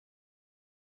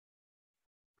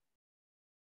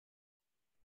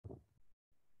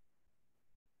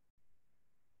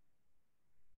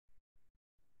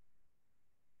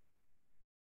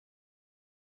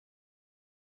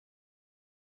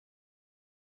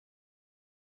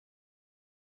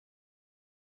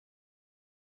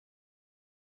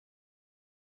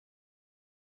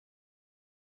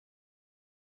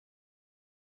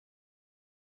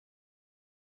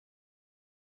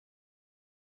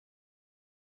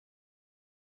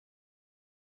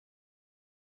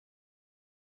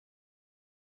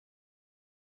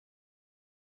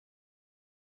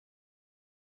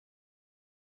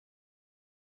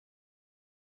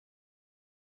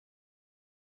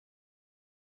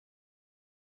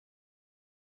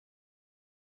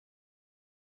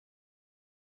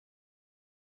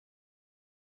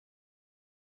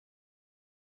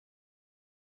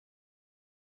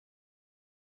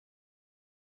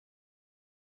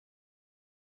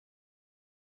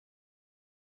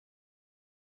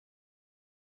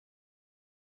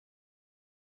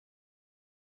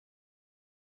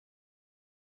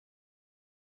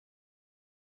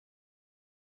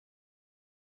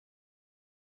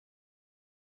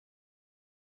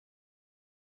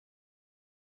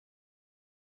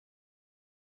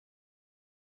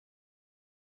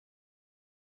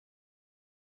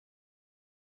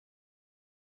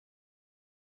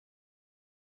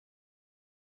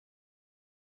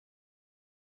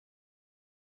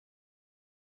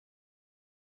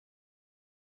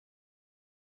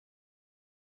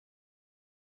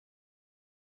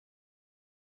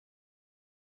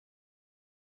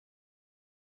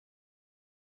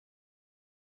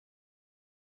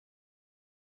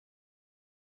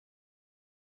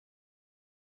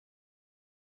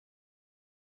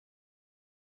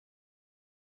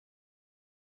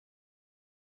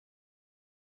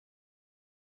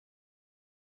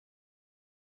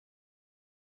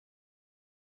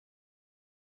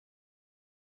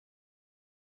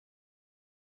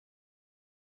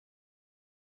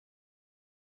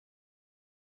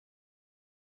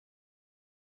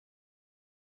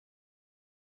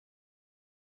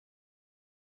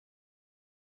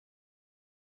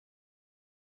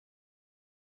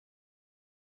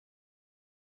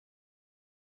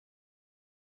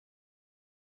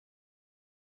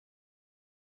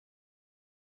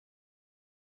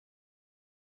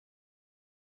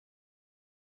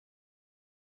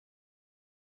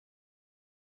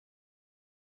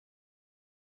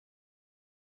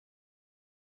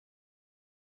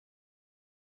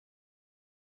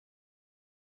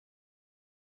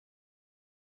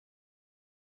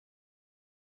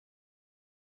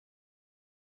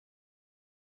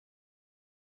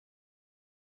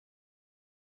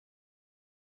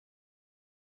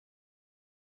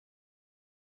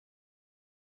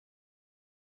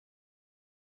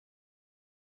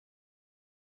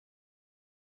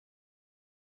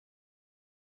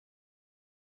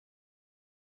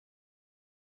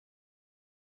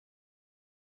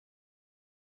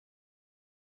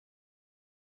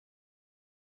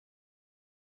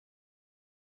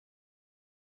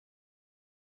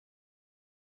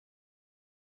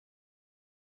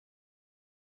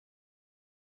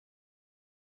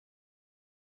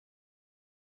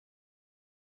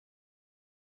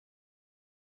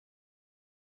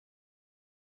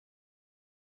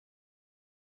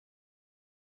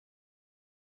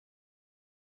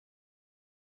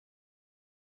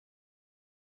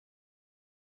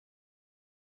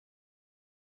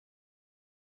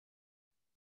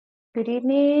Good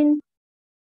evening.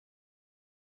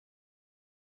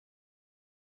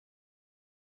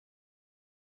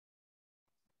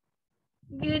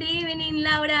 Good evening,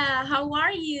 Laura. How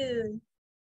are you?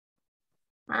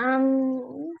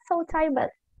 I'm so tired, but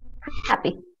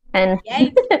happy. And Yeah,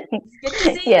 it's good to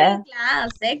see you yeah, in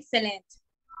class. Excellent.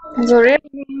 Good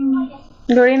evening.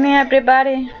 Good evening,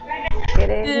 everybody. good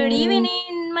Good evening.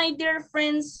 evening, my dear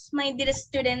friends, my dear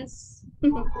students.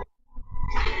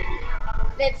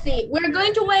 Let's see. We're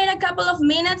going to wait a couple of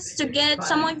minutes to get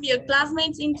some of your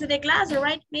classmates into the class, all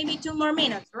right? Maybe 2 more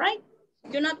minutes, all right?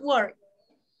 Do not worry.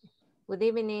 Good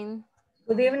evening.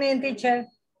 Good evening, teacher.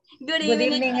 Good Good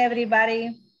evening. evening,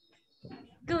 everybody.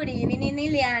 Good evening,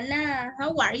 Ileana.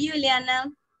 How are you, Ileana?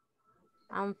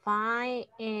 I'm fine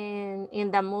and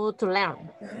in the mood to learn.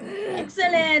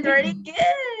 Excellent. Very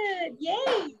good.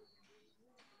 Yay.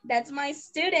 That's my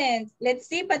student. Let's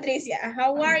see, Patricia.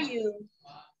 How are you?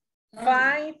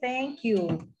 Fine, thank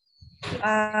you.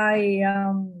 I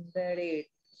am very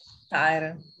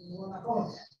tired.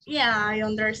 Yeah, I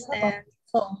understand.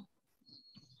 So,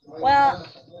 Well,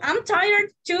 I'm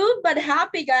tired too, but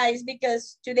happy, guys,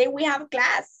 because today we have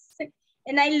class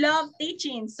and I love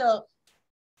teaching. So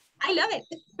I love it.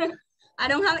 I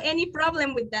don't have any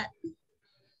problem with that.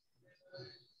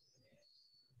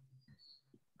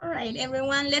 All right,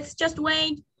 everyone, let's just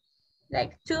wait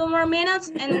like 2 more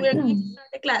minutes and we're going to start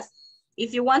the class.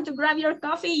 If you want to grab your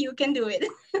coffee, you can do it.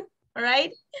 All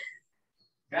right?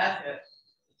 Gracias.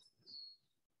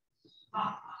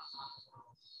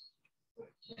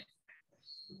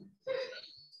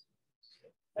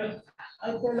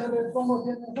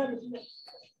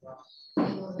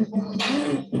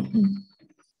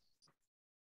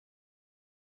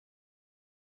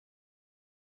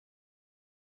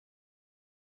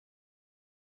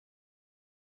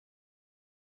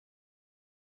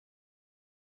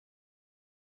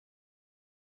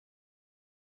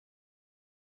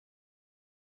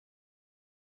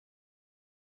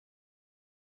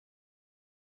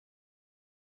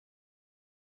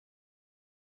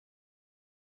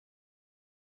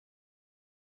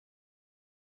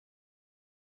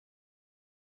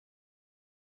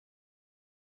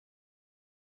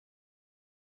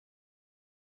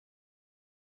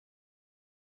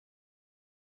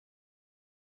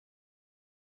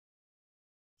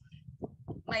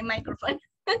 My microphone.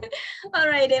 All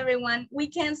right, everyone, we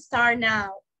can start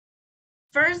now.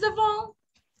 First of all,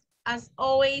 as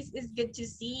always, it's good to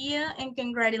see you and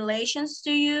congratulations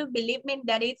to you. Believe me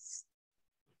that it's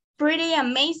pretty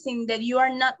amazing that you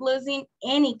are not losing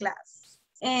any class.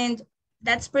 And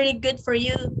that's pretty good for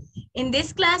you. In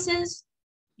these classes,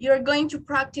 you're going to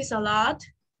practice a lot.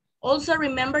 Also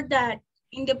remember that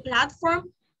in the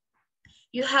platform,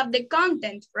 you have the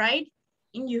content, right?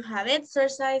 And you have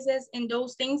exercises and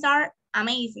those things are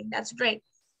amazing. That's great.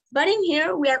 But in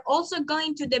here, we are also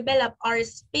going to develop our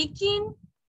speaking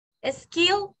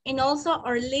skill and also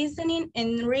our listening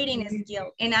and reading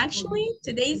skill. And actually,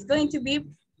 today is going to be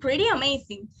pretty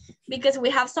amazing because we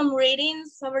have some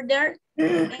readings over there.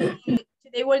 And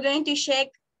today we're going to check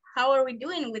how are we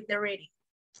doing with the reading.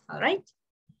 All right.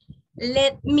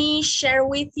 Let me share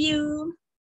with you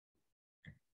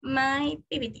my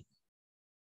PPT.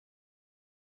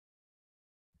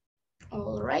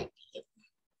 All right.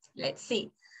 Let's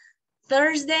see.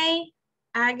 Thursday,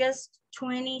 August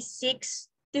 26,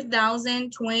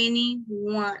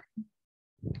 2021.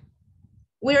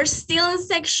 We're still in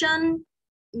section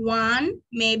 1.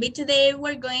 Maybe today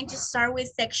we're going to start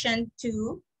with section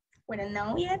 2. We don't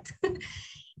know yet.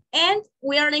 And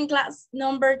we are in class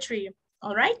number 3.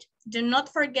 All right? Do not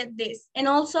forget this. And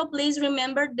also please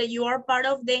remember that you are part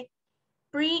of the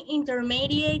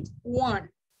pre-intermediate 1.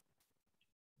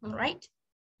 All right?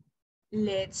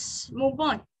 Let's move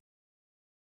on.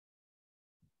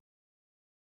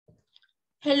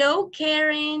 Hello,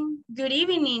 Karen. Good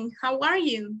evening. How are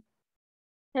you?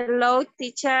 Hello,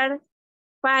 teacher.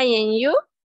 Fine, and you?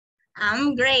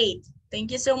 I'm great. Thank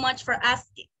you so much for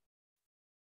asking.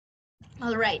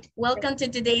 All right. Welcome to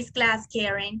today's class,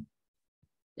 Karen.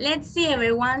 Let's see,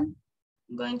 everyone.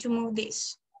 I'm going to move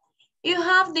this. You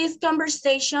have this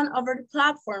conversation over the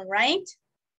platform, right?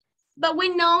 But we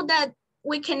know that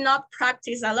we cannot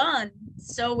practice alone.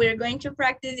 So we're going to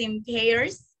practice in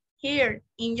pairs here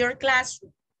in your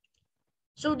classroom.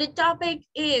 So the topic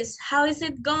is, how is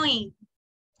it going?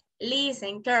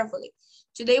 Listen carefully.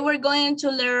 Today we're going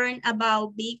to learn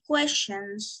about big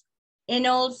questions and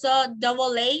also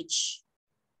double H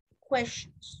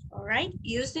questions, all right?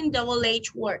 Using double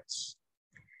H words.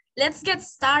 Let's get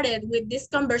started with this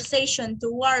conversation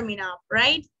to warming up,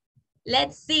 right?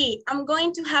 Let's see, I'm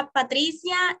going to have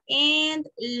Patricia and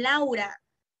Laura.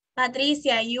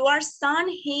 Patricia, you are son,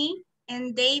 he,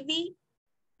 and David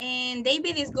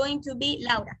is going to be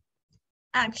Laura.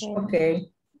 Action.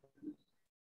 Okay.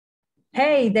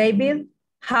 Hey, David,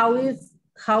 how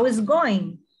is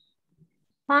going?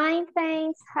 Fine,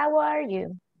 thanks. How are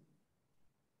you?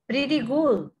 Pretty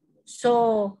good.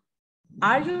 So,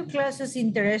 are your classes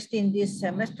interesting this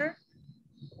semester?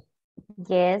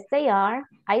 Yes, they are.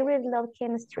 I really love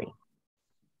chemistry.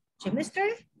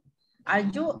 Chemistry? Are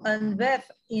you and Beth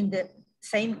in the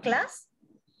same class?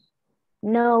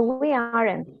 No, we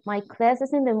aren't. My class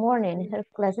is in the morning, her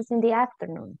class is in the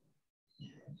afternoon.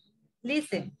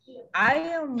 Listen, I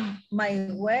am my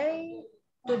way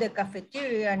to the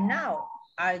cafeteria now.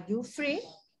 Are you free?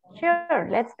 Sure,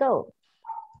 let's go.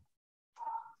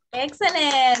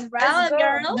 Excellent. Bravo, Let's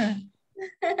go.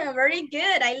 girl. Very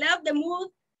good. I love the mood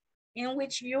in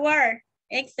which you are.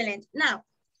 Excellent. Now,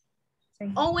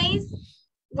 always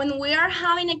when we are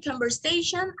having a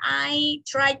conversation, I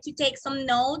try to take some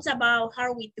notes about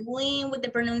how we're doing with the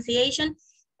pronunciation.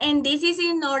 And this is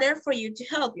in order for you to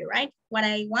help you, right? What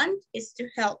I want is to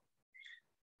help.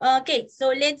 Okay, so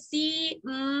let's see.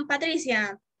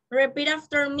 Patricia, repeat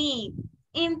after me.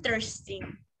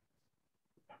 Interesting.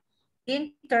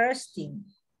 Interesting.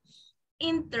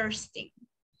 Interesting.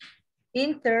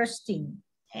 Interesting.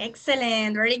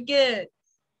 Excellent, very good.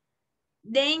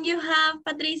 Then you have,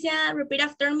 Patricia, repeat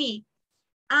after me.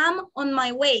 I'm on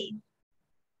my way.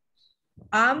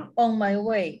 I'm on my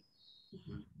way.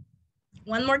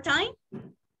 One more time.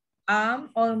 I'm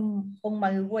on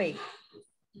my way.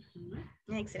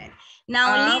 Excellent.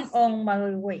 Now, I'm Liz. on my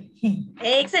way.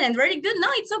 Excellent, very good. No,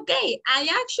 it's okay. I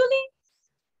actually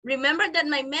remember that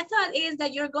my method is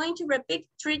that you're going to repeat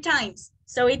 3 times.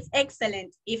 So it's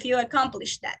excellent if you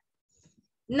accomplish that.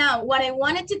 Now, what I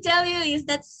wanted to tell you is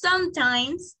that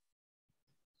sometimes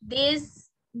this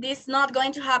not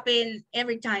going to happen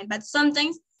every time, but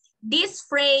sometimes this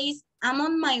phrase, I'm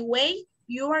on my way,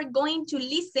 you are going to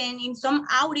listen in some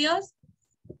audios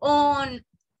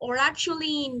or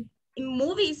actually in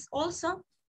movies also,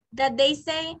 that they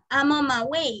say, I'm on my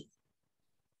way,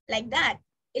 like that.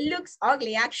 It looks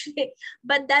ugly actually,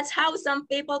 but that's how some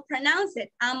people pronounce it.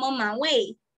 I'm on my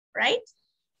way, right?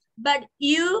 But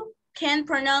you can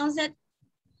pronounce it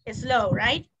slow,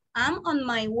 right? I'm on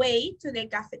my way to the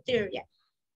cafeteria.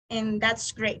 And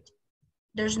that's great.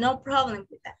 There's no problem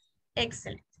with that.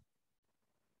 Excellent.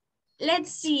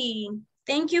 Let's see.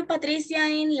 Thank you, Patricia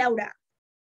and Laura.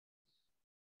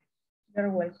 You're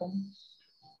welcome.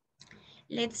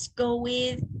 Let's go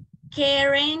with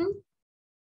Karen.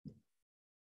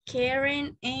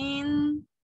 Karen and...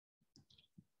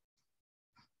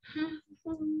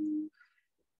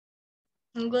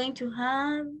 I'm going to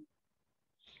have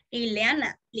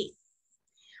Ileana, please.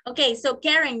 Okay, so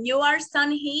Karen, you are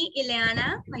son, he.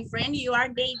 Ileana, my friend, you are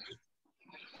baby.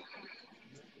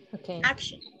 Okay.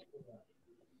 Action.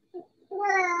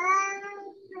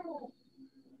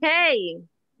 Hey,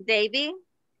 David,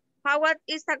 how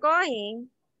is it going?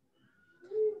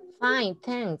 Fine,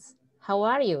 thanks. How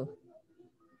are you?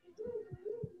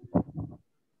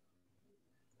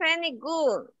 Very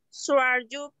good. So are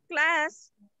your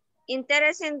class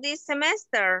interested this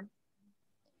semester?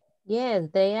 Yes,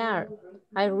 they are.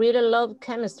 I really love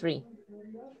chemistry.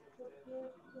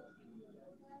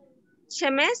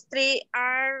 Chemistry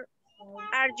are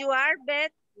you are bed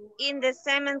in the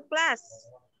same class?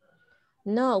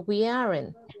 No, we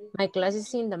aren't. My class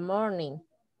is in the morning.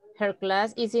 Her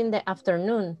class is in the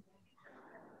afternoon.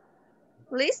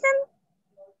 Listen,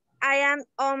 I am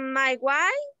on my way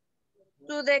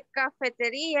to the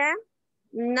cafeteria.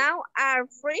 Now are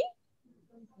free?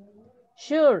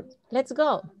 Sure, let's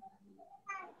go.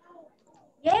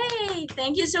 Yay,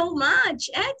 thank you so much.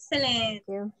 Excellent. Thank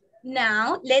you.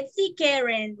 Now, let's see,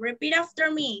 Karen. Repeat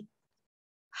after me.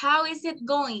 How is it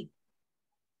going?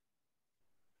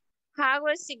 How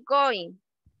is it going?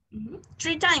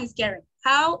 3 times, Karen.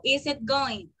 How is it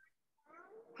going?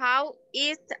 How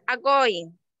is it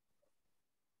going?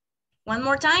 One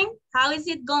more time. How is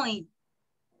it going?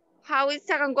 How is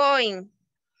it going?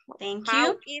 Thank How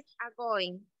you. is it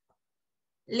going?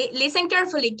 Listen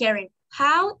carefully, Karen.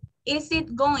 How is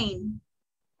it going?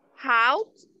 How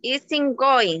is it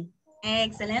going?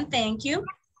 Excellent, thank you.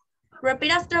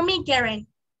 Repeat after me, Karen.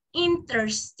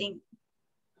 Interesting.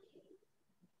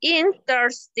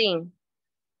 Interesting.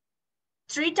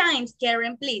 3 times,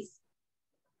 Karen, please.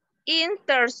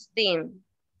 Interesting.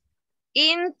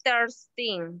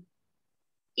 Interesting.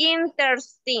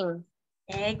 Interesting.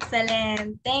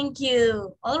 Excellent, thank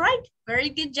you. All right, very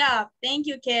good job. Thank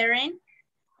you, Karen.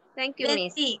 Thank you, Let's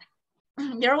Miss. see.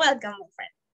 You're welcome, my friend.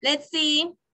 Let's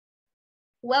see.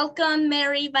 Welcome,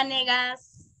 Mary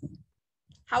Vanegas.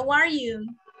 How are you?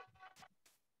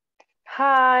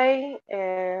 Hi,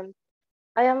 I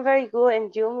am very good,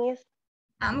 and you, Miss?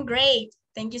 I'm great.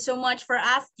 Thank you so much for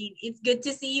asking. It's good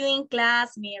to see you in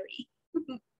class, Mary.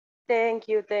 Thank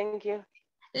you, thank you.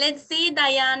 Let's see,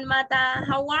 Diane Mata,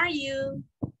 how are you?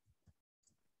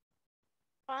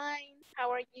 Fine,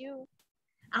 how are you?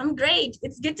 I'm great.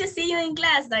 It's good to see you in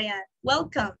class, Diane.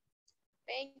 Welcome.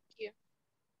 Thank you.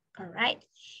 All right.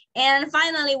 And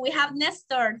finally, we have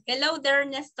Nestor. Hello there,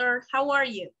 Nestor. How are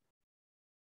you?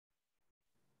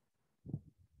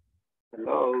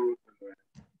 Hello.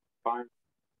 Fine.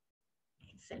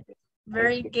 Excellent.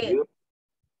 Very Thank good. you.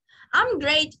 I'm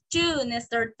great too,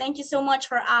 Nestor. Thank you so much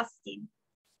for asking.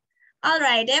 All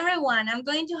right, everyone, I'm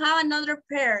going to have another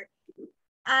pair.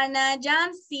 Anna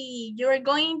Jancy, you're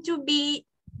going to be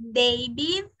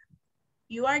David.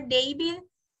 You are David.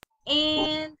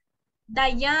 And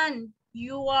Diane,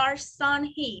 you are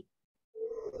Sunny.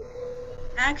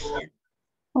 Action.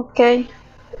 Okay.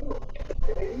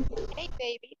 Hey,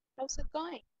 David, how's it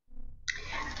going?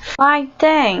 Fine,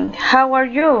 thanks. How are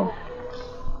you?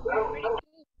 Pretty good.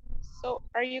 So,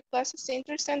 are your classes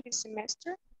interesting this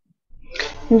semester?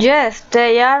 Yes,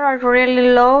 they are a really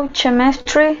low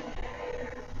chemistry.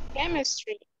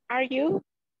 Chemistry. Are you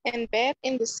and Beth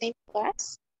in the same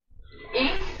class?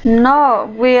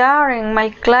 No, we are in my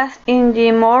class in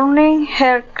the morning,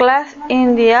 her class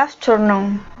in the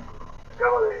afternoon.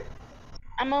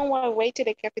 I'm on my way to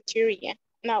the cafeteria.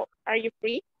 Now, are you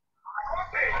free?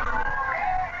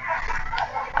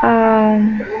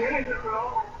 Um,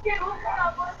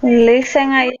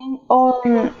 Listen, I am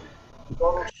on.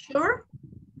 Sure?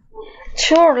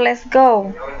 Sure, let's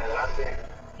go.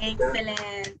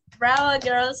 Excellent. Bravo,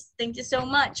 girls. Thank you so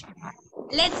much.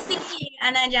 Let's see,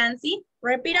 Anna Jancy.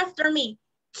 Repeat after me.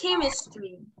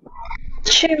 Chemistry.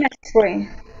 Chemistry.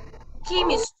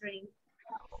 Chemistry.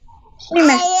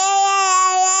 Chemistry.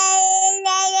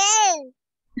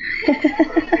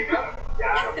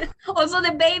 Also,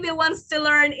 the baby wants to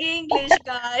learn English,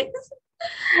 guys.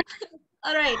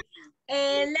 All right.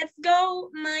 Let's go,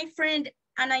 my friend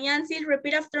Anna Yancy.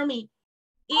 Repeat after me.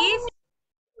 Is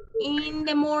in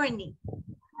the morning.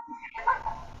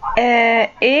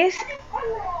 Is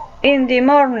in the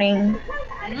morning.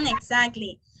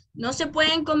 Exactly. No se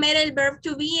pueden comer el verb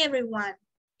to be, everyone.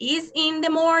 Is in the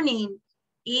morning.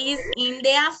 Is in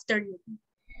the afternoon.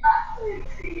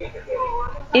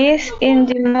 Is in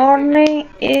the morning,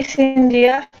 is in the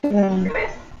afternoon.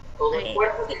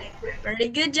 Excellent. Very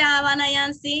good job, Anna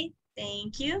Yancy.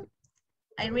 Thank you.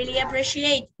 I really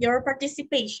appreciate your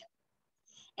participation.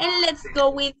 And let's go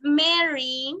with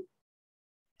Mary.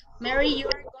 Mary,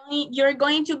 you're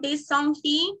going to be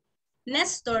Songhi.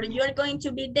 Nestor, you're going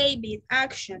to be David.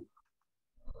 Action.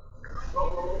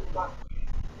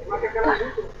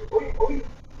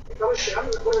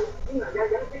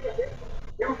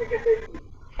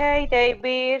 Hey,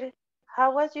 David,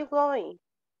 how was you going?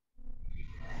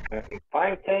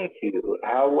 Fine, thank you.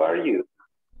 How are you?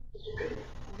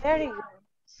 Very good.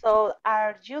 So,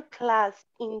 are you class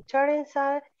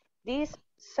interested this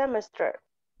semester?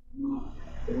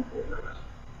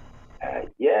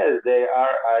 Yes, they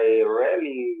are a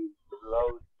really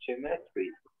low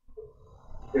chemistry.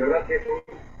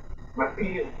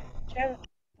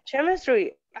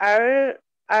 Chemistry, are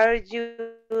you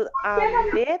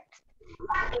bit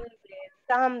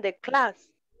in the class?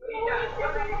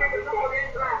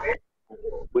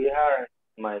 We are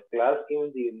my class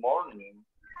in the morning,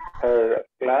 her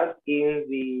class in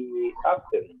the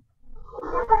afternoon.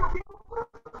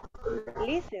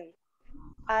 Listen,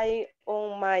 I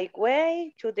on my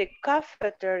way to the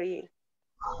cafeteria.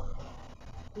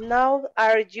 Now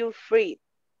are you free?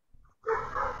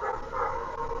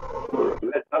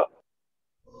 Let's go.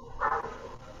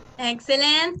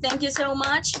 Excellent. Thank you so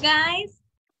much, guys.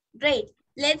 Great.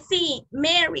 Let's see.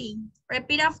 Mary,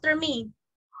 repeat after me.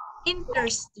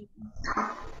 Interesting.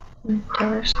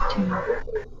 Interesting.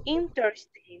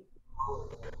 Interesting.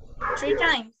 3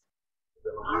 times.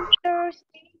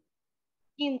 Interesting.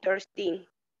 Interesting.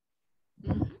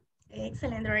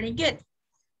 Excellent. Very good.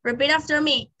 Repeat after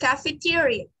me.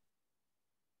 Cafeteria.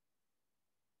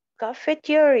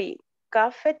 Cafeteria.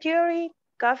 Cafeteria.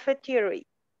 Cafeteria.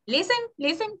 Listen,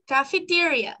 listen.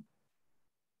 Cafeteria.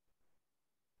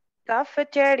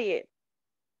 Cafeteria.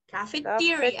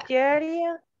 Cafeteria.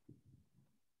 Cafeteria.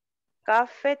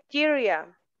 Cafeteria.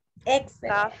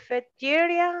 Excellent.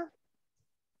 Cafeteria.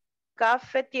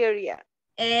 Cafeteria.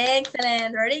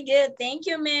 Excellent. Very good. Thank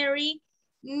you, Mary.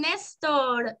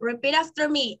 Nestor, repeat after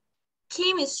me.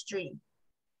 Chemistry.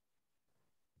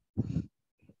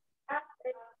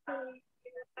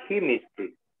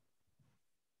 Chemistry.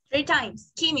 3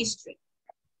 times. Chemistry.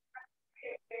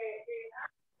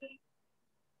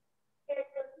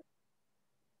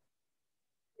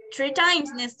 3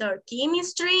 times, Nestor.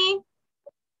 Chemistry.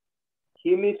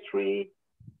 Chemistry.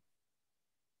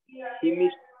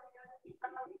 Chemistry.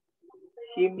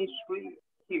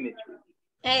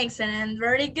 Excellent.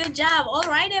 Very good job. All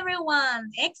right,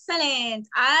 everyone. Excellent.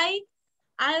 I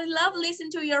love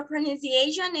listening to your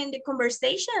pronunciation and the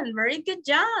conversation. Very good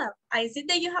job. I see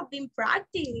that you have been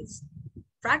practicing,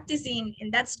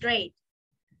 and that's great.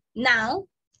 Now,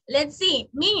 let's see.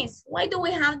 Miss, why do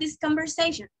we have this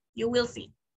conversation? You will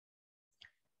see.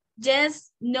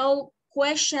 Just no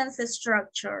questions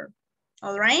structure.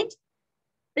 All right?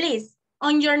 Please,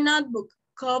 on your notebook,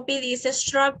 copy this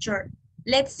structure.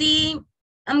 Let's see.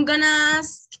 I'm gonna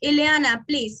ask Ileana,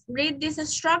 please read this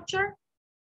structure.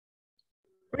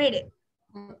 Read it.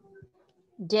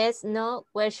 Yes, no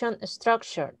question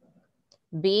structure.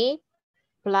 Be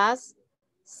plus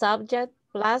subject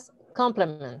plus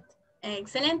complement.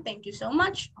 Excellent. Thank you so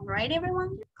much. All right,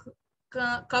 everyone.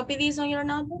 Copy this on your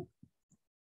notebook.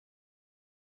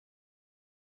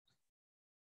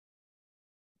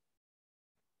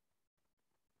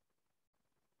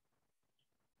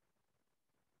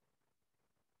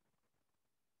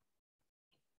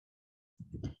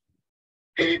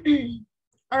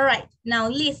 All right, now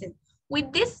listen.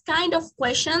 With this kind of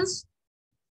questions,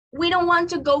 we don't want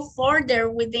to go further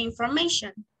with the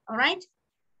information, all right?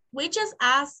 We just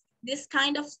ask this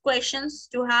kind of questions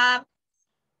to have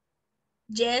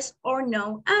yes or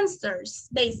no answers,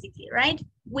 basically, right?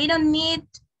 We don't need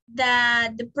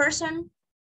that the person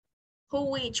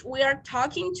which we are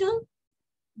talking to,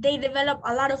 they develop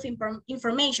a lot of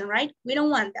information, right? We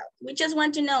don't want that. We just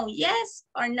want to know yes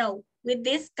or no with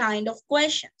this kind of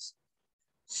questions.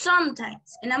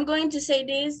 Sometimes, and I'm going to say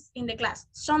this in the class,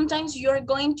 sometimes you're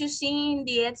going to see in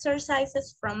the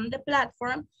exercises from the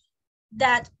platform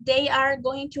that they are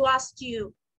going to ask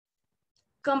you,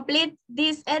 complete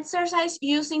this exercise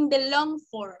using the long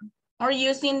form or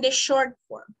using the short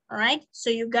form, all right? So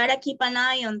you gotta keep an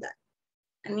eye on that.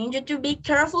 I need you to be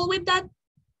careful with that,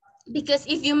 because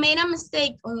if you made a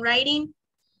mistake on writing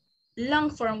long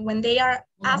form when they are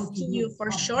asking you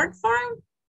for short form,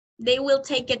 they will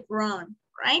take it wrong,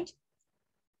 right?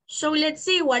 So let's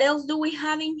see, what else do we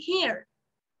have in here?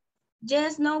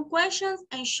 Yes, no questions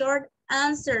and short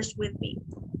answers with me.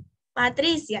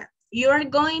 Patricia, you are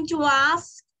going to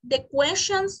ask the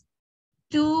questions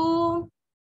to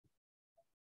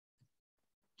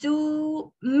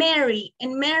Mary.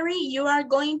 And Mary, you are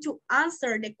going to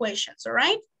answer the questions, all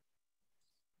right?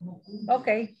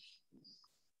 Okay.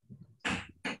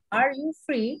 Are you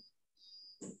free?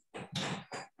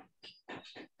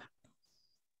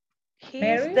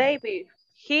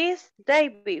 He's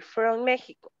David from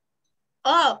Mexico.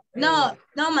 Oh, no,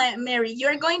 Mary,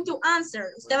 you're going to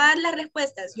answer. Usted va a dar las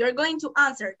respuestas. You're going to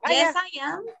answer. Yes, I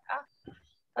am.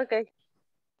 Okay.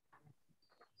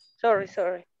 Sorry.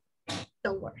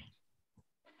 Don't worry.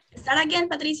 Start again,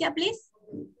 Patricia, please.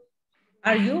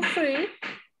 Are you free?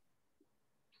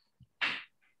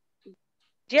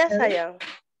 Yes, I am.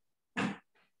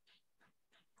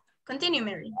 Continue,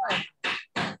 Mary.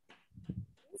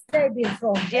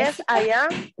 Yes, I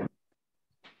am.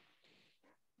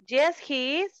 Yes,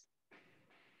 he is.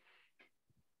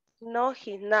 No,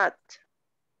 he's not.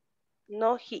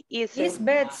 No, he isn't.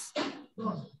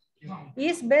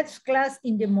 Is Beth's class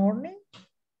in the morning?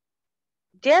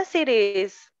 Yes, it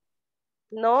is.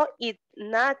 No, it's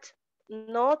not.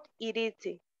 Not it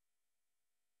isn't.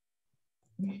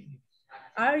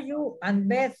 Are you and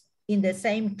Beth in the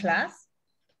same class?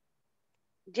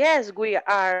 Yes, we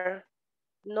are.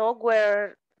 No,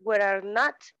 we're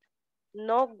not.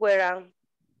 No, we're.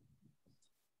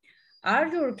 Are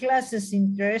your classes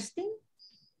interesting?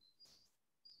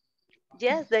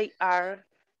 Yes, they are.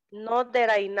 Not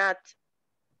that I not.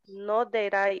 Not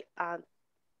that I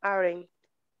aren't.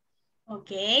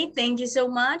 Okay, thank you so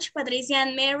much, Patricia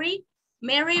and Mary.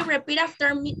 Mary, repeat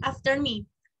after me.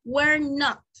 We're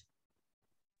not.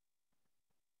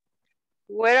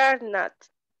 We're not.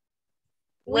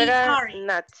 We aren't.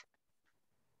 Not.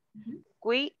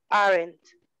 We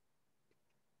aren't.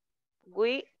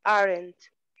 We aren't.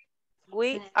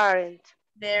 We aren't.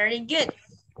 Very good.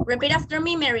 Repeat after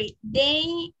me, Mary.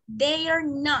 They are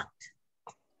not.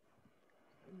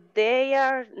 They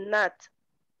are not.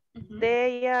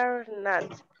 They are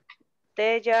not.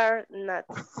 They are not.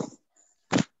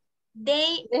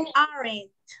 They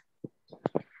aren't.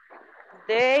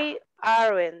 They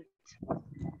aren't.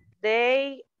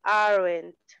 They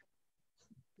aren't.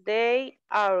 They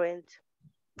aren't.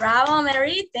 Bravo,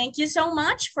 Mary. Thank you so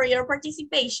much for your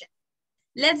participation.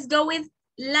 Let's go with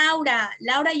Laura.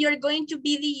 Laura, you're going to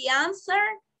be the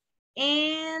answer.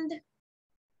 And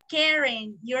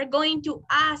Karen, you're going to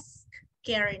ask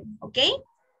Karen, okay?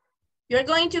 You're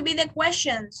going to be the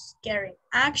questions, Karen.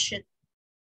 Action.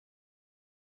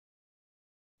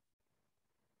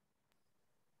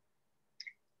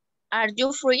 Are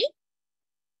you free?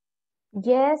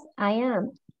 Yes, I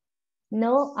am.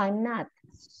 No, I'm not.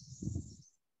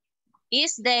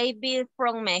 Is David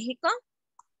from Mexico?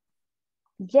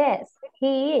 Yes,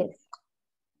 he is.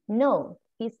 No,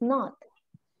 he's not.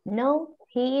 No,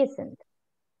 he isn't.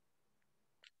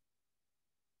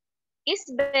 Is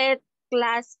Beth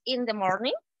class in the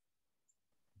morning?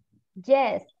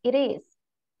 Yes, it is.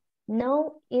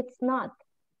 No, it's not.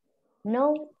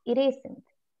 No, it isn't.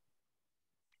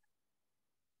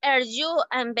 Are you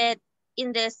and Beth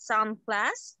in the same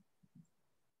class?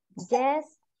 Yes,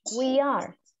 we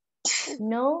are.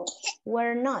 No,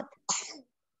 we're not.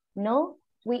 No,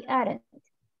 we aren't.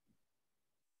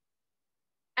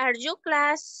 Are you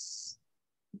classes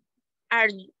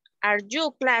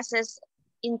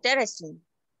interesting?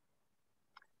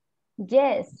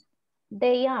 Yes,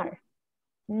 they are.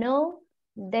 No,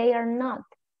 they are not.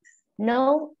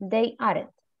 No, they aren't.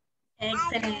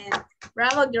 Excellent.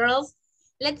 Bravo, girls.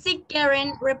 Let's see,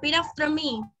 Karen, repeat after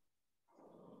me.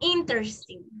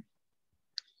 Interesting.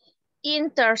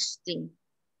 Interesting.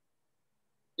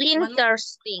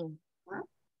 Interesting.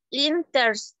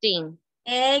 Interesting.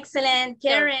 Excellent,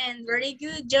 Karen. Very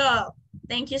good job.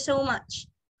 Thank you so much.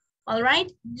 All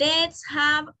right, let's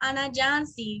have Ana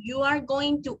Jansi. You are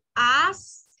going to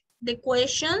ask the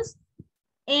questions,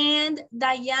 and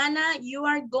Diana, you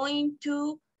are going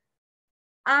to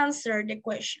answer the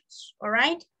questions. All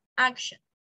right, action.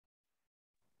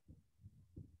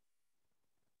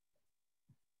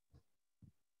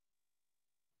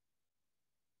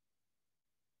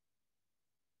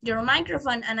 Your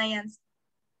microphone, Ana Jansi.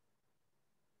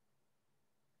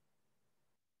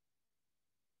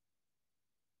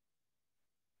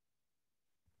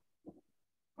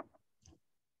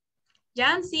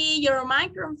 Jansi, your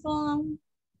microphone.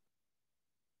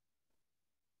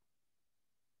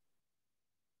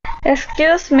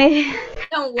 Excuse me.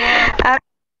 Don't worry.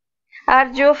 Are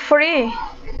you free?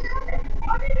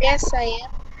 Yes, I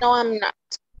am. No, I'm not.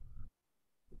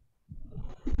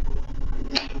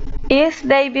 Is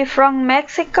David from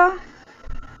Mexico?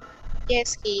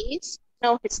 Yes, he is.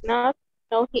 No, he's not.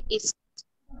 No, he is.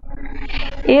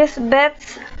 Is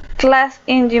Beth's class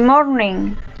in the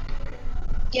morning?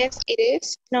 Yes, it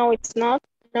is. No, it's not.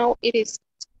 No, it is.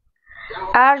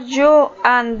 Are you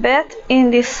and Beth in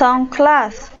the same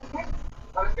class?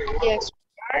 Yes,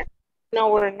 we are.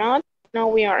 No, we're not. No,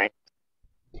 we aren't.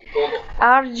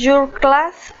 Are your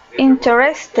class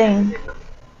interesting?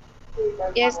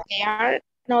 Yes, they are.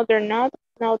 No, they're not.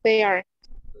 No, they aren't.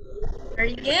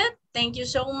 Very good. Thank you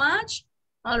so much.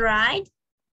 All right.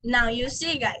 Now you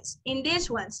see, guys, in these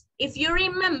ones, if you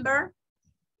remember,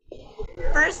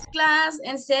 first class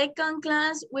and second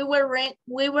class, we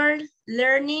were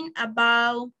learning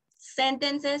about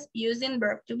sentences using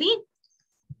verb to be.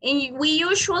 And we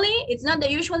usually, it's not that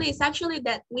usually, it's actually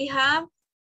that we have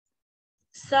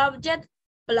subject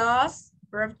plus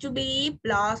verb to be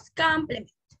plus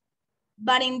complement.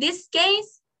 But in this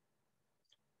case,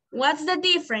 what's the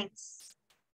difference?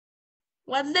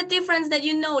 What's the difference that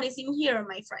you notice in here,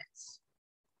 my friends?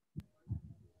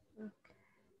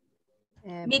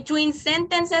 Between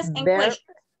sentences and questions.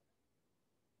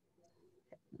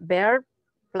 Verb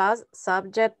plus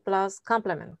subject plus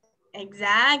complement.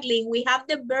 Exactly. We have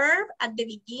the verb at the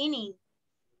beginning.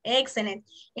 Excellent.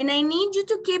 And I need you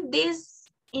to keep this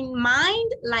in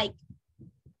mind like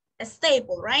a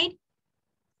staple, right?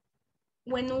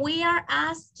 When we are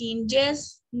asking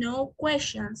yes, no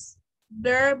questions,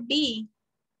 verb be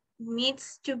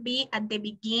needs to be at the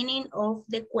beginning of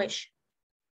the question.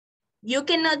 You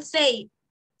cannot say,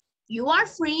 you are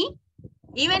free,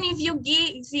 even if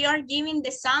you are giving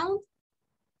the sound,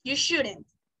 you shouldn't.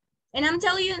 And I'm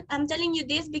telling you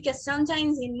this because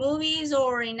sometimes in movies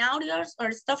or in audios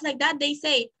or stuff like that, they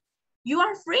say, you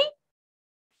are free?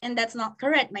 And that's not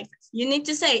correct, my friends. You need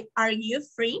to say, are you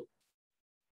free?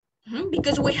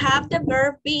 Because we have the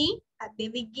verb be at the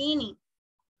beginning.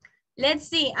 Let's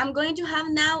see, I'm going to have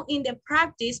now in the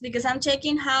practice because I'm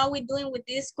checking how we're doing with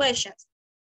these questions.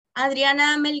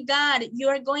 Adriana Melgar, you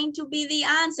are going to be the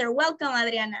answer. Welcome,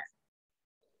 Adriana.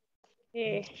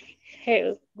 Hey,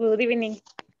 good evening.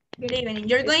 Good evening.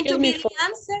 You're going to be the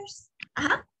answers?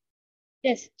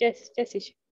 Yes.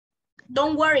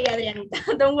 Don't worry, Adriana.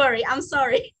 Don't worry. I'm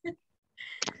sorry.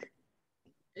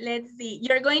 Let's see.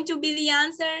 You're going to be the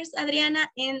answers, Adriana,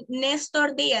 and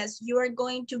Nestor Diaz, you are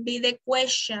going to be the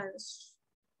questions.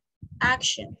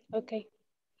 Action. Okay.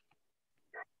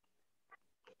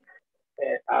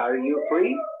 Are you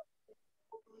free?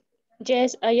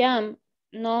 Yes, I am.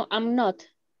 No, I'm not.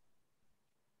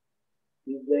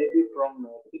 Is David from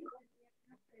Mexico?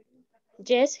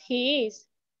 Yes, he is.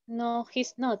 No,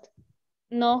 he's not.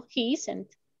 No, he isn't.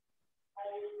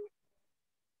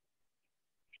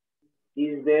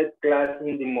 Is that class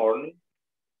in the morning?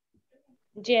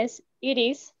 Yes, it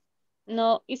is.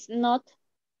 No, it's not.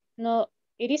 No,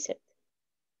 it isn't.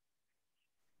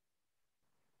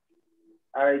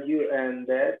 Are you and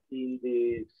Dad in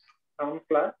the same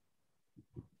class?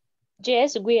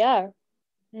 Yes, we are.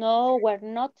 No, we're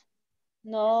not.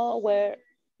 No,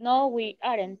 we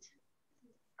aren't.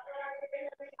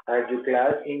 Are your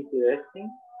class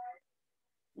interesting?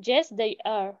 Yes, they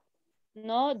are.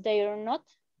 No, they are not.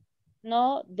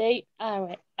 No, they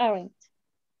aren't.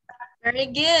 Very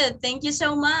good. Thank you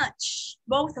so much,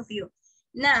 both of you.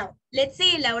 Now, let's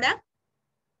see, Laura.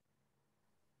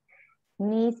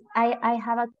 Miss, I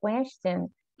have a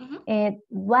question.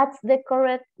 What's the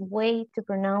correct way to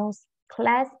pronounce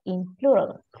class in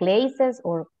plural? Classes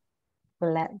or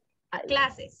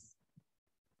Classes.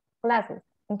 Classes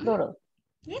in plural.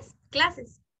 Yes,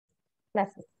 classes.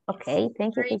 Classes. Okay,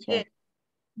 thank you, Very teacher. good.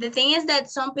 The thing is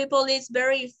that some people is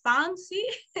very fancy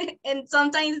and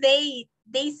sometimes they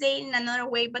say in another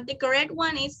way, but the correct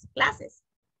one is classes.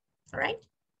 All right.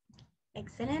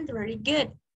 Excellent. Very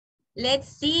good. Let's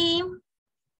see.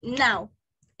 Now,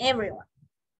 everyone,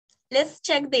 let's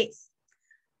check this.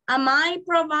 Am I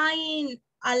providing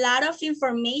a lot of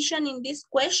information in these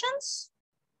questions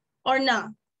or no?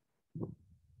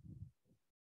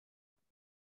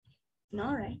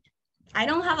 No, right? I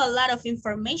don't have a lot of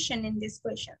information in these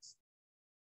questions.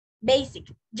 Basic.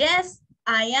 Yes,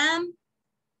 I am.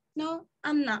 No,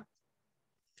 I'm not.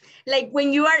 Like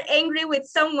when you are angry with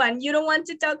someone, you don't want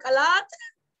to talk a lot.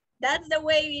 That's the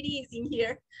way it is in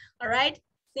here. All right.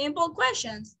 Simple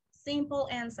questions, simple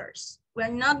answers. We're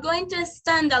not going to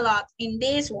stand a lot in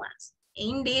these ones.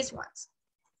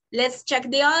 Let's check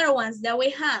the other ones that we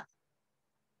have.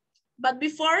 But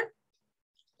before,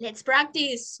 let's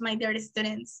practice, my dear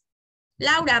students.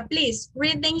 Laura, please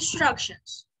read the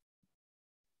instructions.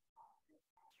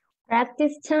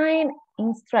 Practice time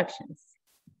instructions.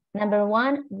 Number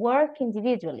 1, work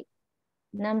individually.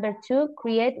 Number 2,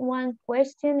 create one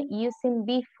question using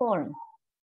B form.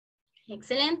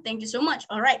 Excellent, thank you so much.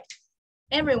 All right,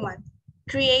 everyone,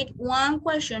 create one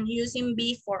question using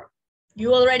B form.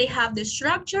 You already have the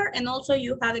structure and also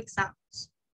you have examples.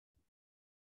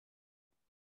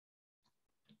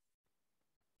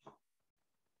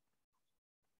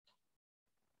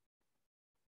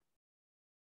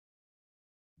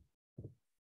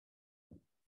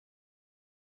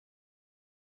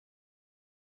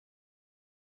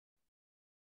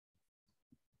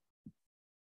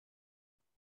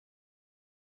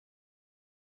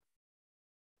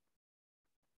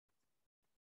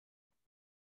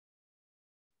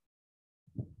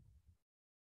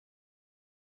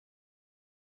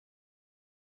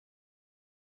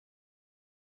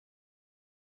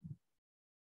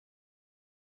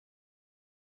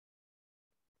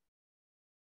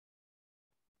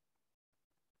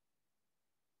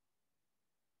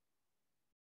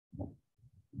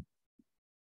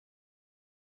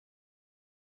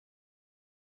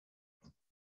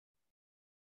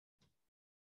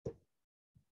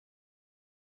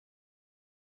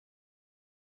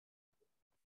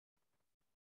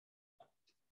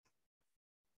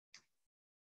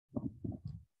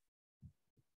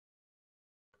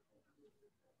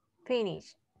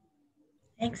 Finish.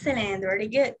 Excellent, very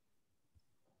good.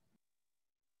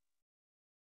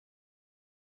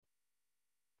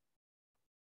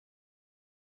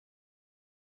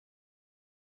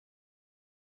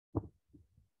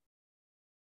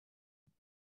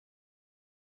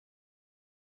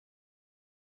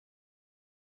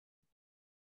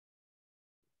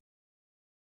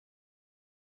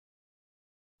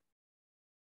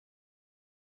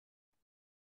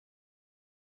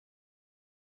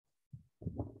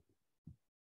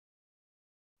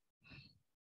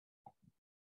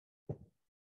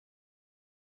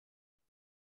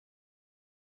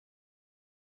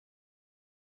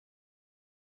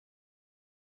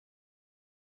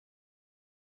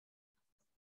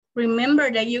 Remember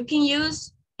that you can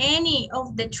use any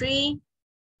of the 3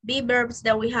 be verbs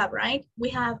that we have, right? We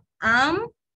have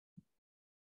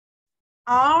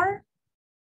are,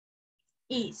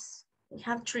 is. We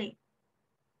have 3.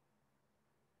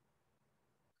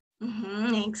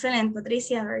 Excellent,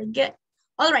 Patricia, very good.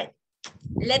 All right,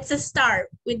 let's start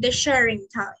with the sharing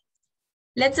time.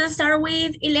 Let's start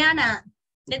with Ileana.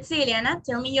 Let's see, Ileana,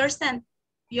 tell me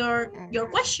your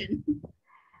question.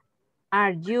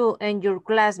 Are you and your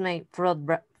classmate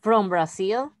from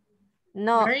Brazil?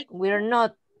 No, we're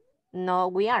not. No,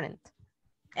 we aren't.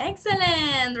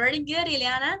 Excellent. Very good,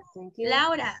 Ileana. Thank you.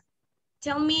 Laura,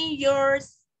 tell me your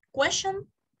question,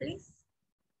 please.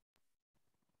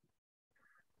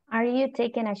 Are you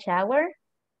taking a shower?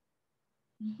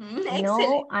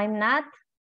 No, I'm not.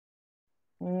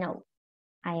 No,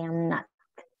 I am not.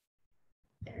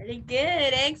 Very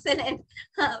good. Excellent.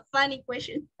 Funny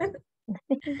question.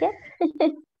 Yes.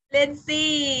 Let's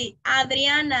see.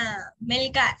 Adriana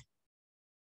Melgar.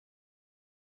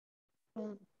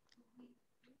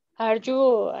 Are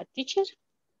you a teacher?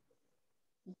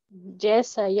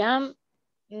 Yes, I am.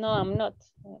 No, I'm not.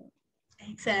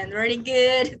 Excellent. Very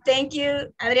good. Thank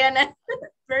you, Adriana.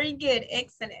 Very good.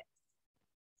 Excellent.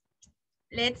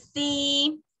 Let's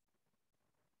see.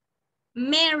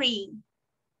 Mary,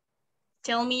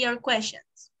 tell me your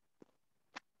questions.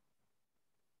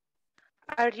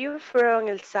 Are you from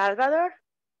El Salvador?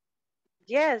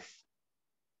 Yes.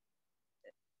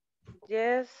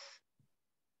 Yes,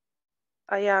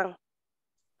 I am.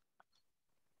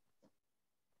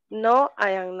 No,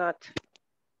 I am not.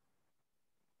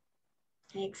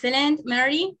 Excellent,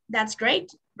 Mary. That's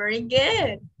great. Very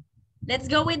good. Let's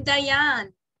go with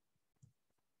Diane.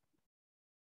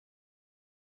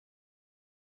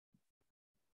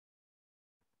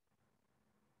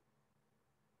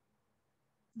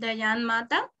 Diane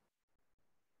Mata.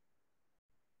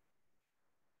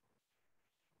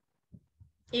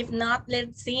 If not,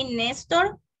 let's see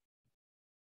Nestor.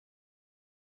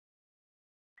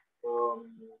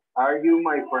 Are you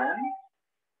my friend?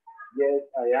 Yes,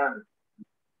 I am.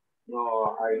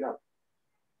 No, I not.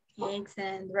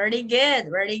 Excellent. Very good.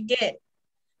 Very good.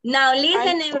 Now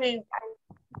listen, everyone.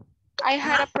 I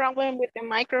had a problem with the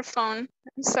microphone.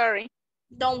 I'm sorry.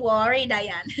 Don't worry,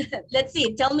 Diane. Let's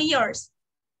see. Tell me yours.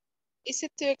 Is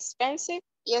it too expensive?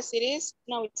 Yes, it is.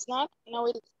 No, it's not. No,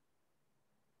 it is.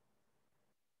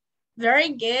 Very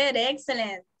good.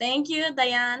 Excellent. Thank you,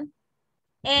 Diane.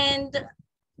 And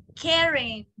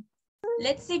Karen.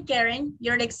 Let's see, Karen,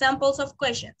 your examples of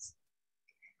questions.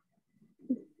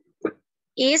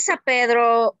 Is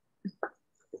Pedro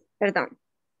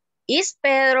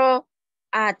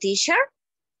a teacher?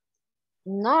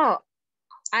 No,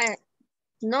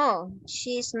 no,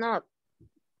 she's not.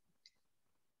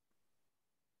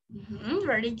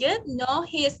 Very good. No,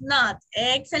 he's not.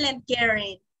 Excellent,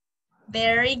 Karen.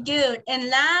 Very good. And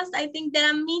last, I think that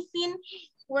I'm missing.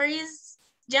 Where is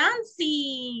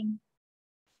Jancy?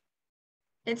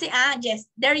 Let's see. Ah, yes.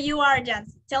 There you are,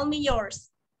 Jancy. Tell me yours.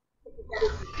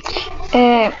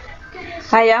 I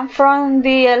am from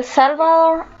the El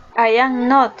Salvador. I am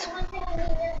not.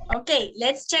 Okay,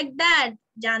 let's check that.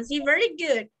 Jancy, very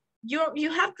good.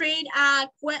 You have created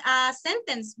a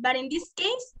sentence, but in this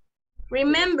case,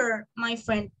 remember, my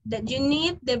friend, that you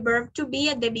need the verb to be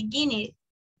at the beginning.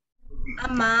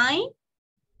 Am I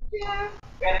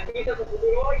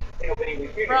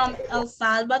from El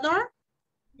Salvador?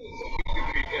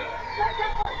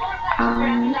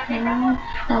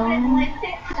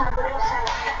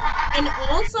 And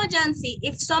also, Jancy,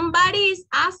 if somebody is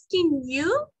asking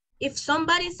you,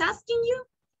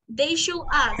 they should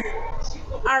ask,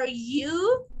 are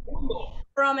you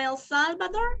from El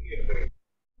Salvador?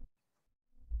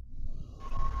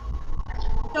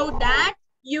 So that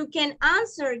you can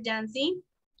answer, Jancy.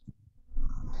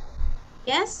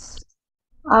 Yes?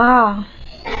 Ah.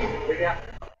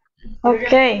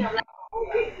 Okay.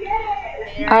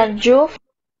 Are you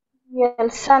from El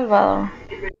Salvador?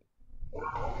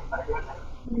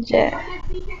 Yeah.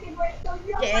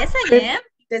 Yes, I am,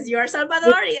 because you are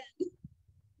Salvadorian.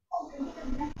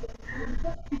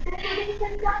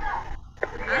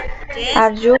 Yes.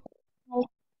 Are you?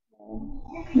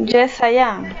 Yes, I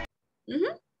am.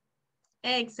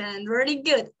 Excellent, very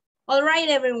good. All right,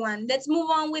 everyone, let's move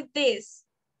on with this.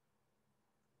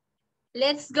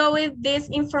 Let's go with this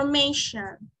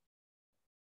information.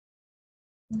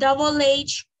 Double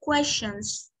H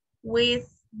questions with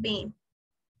B.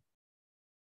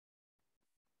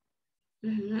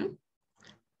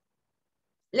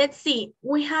 Let's see,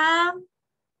 we have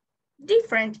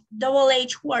different double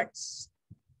H words.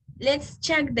 Let's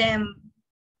check them.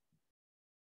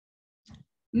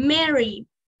 Mary,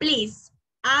 please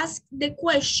ask the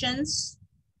questions,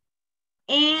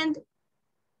 and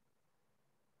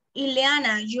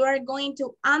Ileana, you are going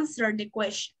to answer the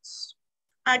questions.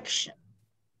 Action.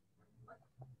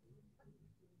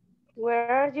 Where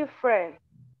are you from?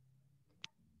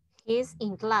 He's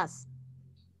in class.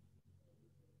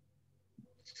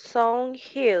 Song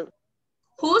Hill.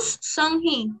 Who's Song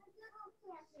Hee?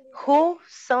 Who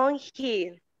Song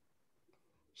Hill?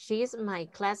 She's my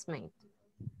classmate.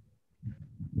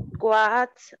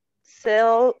 What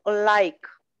Seoul like?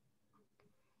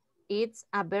 It's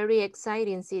a very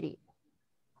exciting city.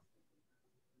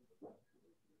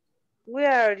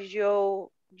 Where are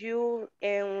you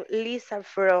and Lisa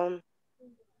from?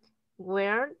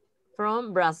 We're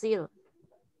from Brazil.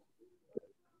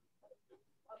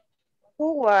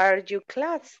 Who are your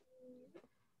class?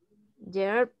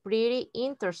 They're pretty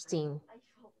interesting.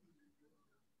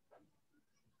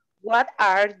 What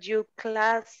are your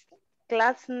classmates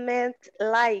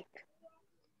like?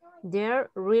 They're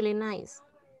really nice.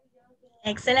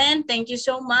 Excellent. Thank you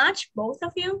so much, both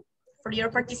of you, for your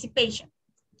participation.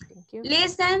 Thank you.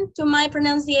 Listen to my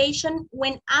pronunciation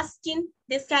when asking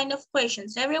this kind of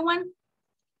questions. Everyone,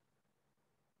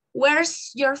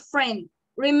 where's your friend?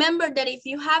 Remember that if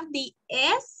you have the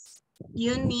S,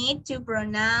 you need to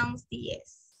pronounce the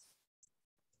S.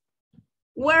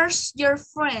 Where's your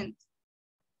friend?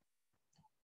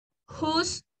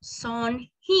 Whose son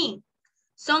he?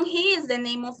 Son he is the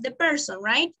name of the person,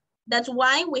 right? That's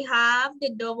why we have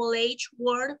the double H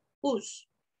word whose.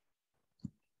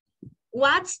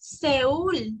 What's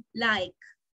Seoul like?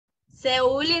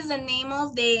 Seoul is the name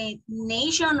of the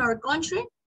nation or country.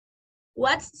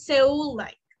 What's Seoul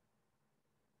like?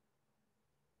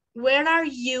 Where are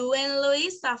you and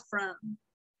Luisa from?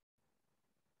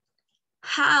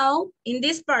 How, in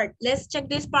this part, let's check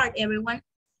this part, everyone.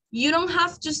 You don't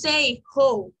have to say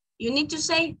how. You need to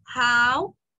say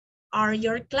how are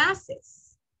your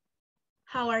classes?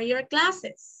 How are your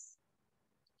classes?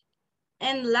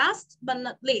 And last but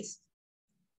not least,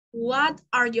 what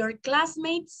are your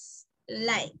classmates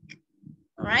like?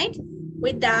 All right.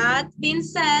 With that being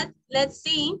said, let's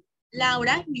see.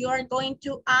 Laura, you are going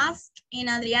to ask and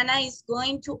Adriana is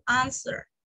going to answer.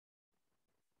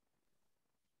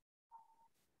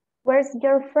 Where's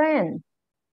your friend?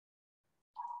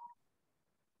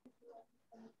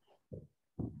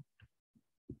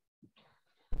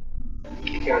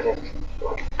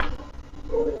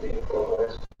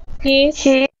 He's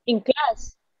He in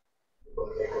class.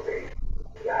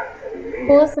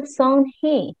 Whose son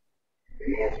he?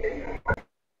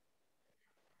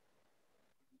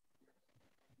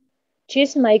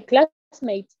 She's my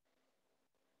classmate.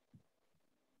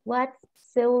 What's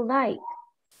Seoul like?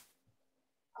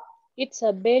 It's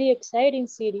a very exciting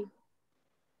city.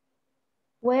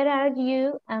 Where are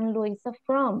you and Luisa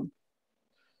from?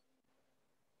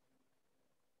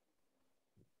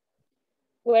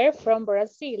 We're from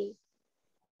Brazil.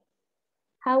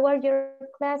 How are your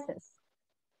classes?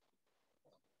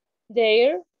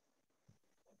 They're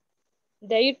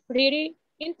pretty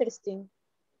interesting.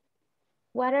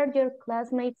 What are your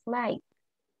classmates like?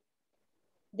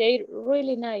 They're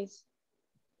really nice.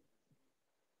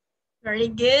 Very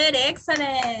good,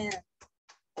 excellent.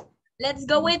 Let's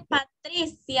go with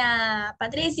Patricia.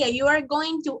 Patricia, you are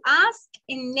going to ask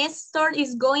and Nestor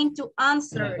is going to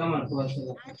answer.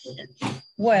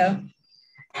 Well,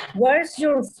 where's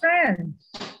your friend?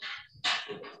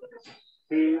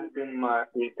 He's in my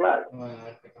class.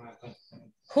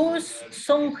 Whose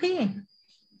son he?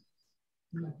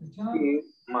 He's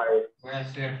my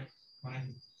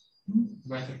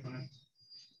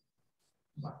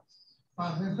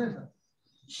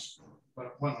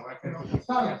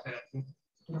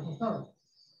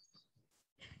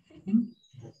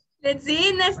Let's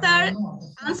see, Nestor.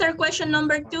 Answer question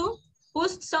number 2.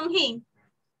 Whose son he?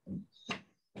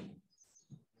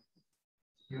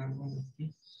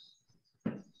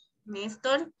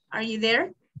 Nestor, are you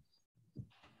there?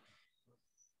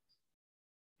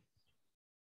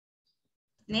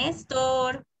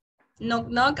 Nestor. Knock,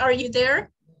 knock, are you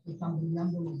there?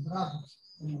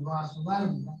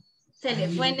 Se le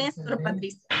fue Nestor,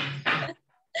 Patricia.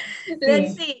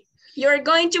 Let's see. You're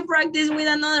going to practice with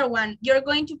another one. You're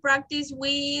going to practice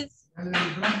with...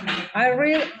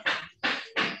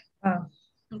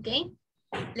 Okay.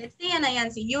 Let's see, and I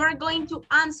answer. You are going to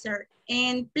answer.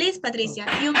 And please, Patricia,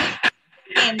 you may...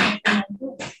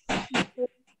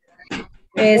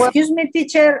 Excuse me,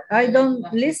 teacher, I don't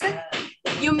listen.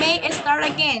 You may start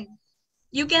again.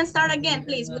 You can start again,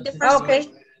 please, with the first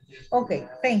question. Okay,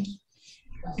 thank you.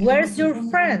 Where's your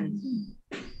friend?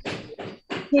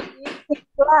 he is in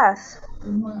class.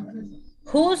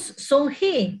 Whose son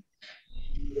he?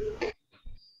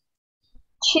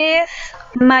 She's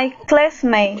my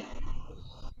classmate.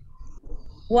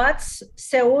 What's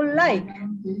Seoul like?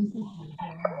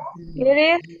 It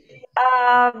is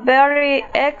a very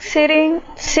exciting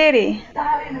city.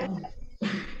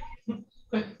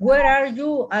 Where are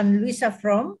you and Luisa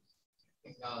from?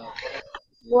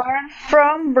 We're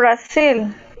from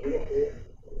Brazil.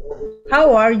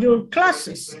 How are your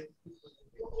classes?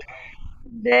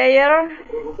 They are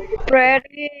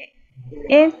pretty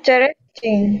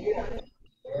Interesting.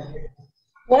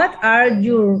 What are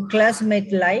your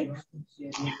classmates like?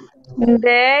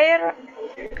 They're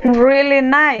really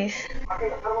nice.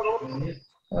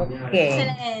 Okay.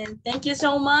 Excellent. Thank you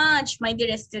so much, my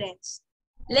dear students.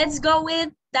 Let's go with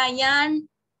Diane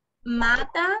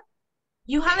Mata.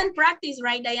 You haven't practiced,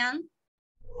 right, Diane?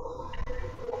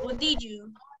 Or did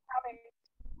you?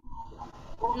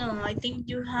 No, I think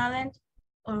you haven't.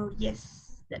 Or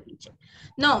yes, let me check.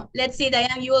 No, let's see,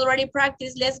 Diane, you already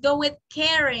practiced. Let's go with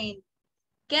Karen.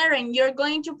 Karen, you're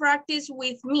going to practice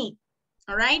with me,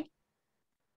 all right?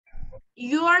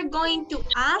 You are going to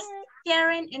ask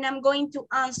Karen and I'm going to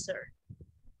answer.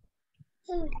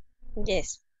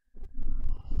 Yes.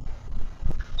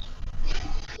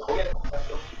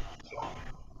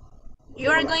 You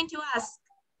are going to ask.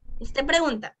 Usted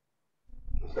pregunta.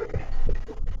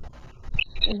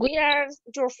 Where are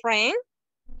your friend?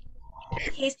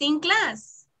 He's in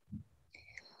class.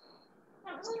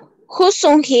 Who's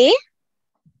on he?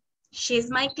 She's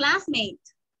my classmate.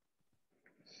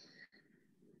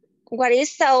 What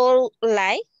is Seoul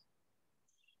like?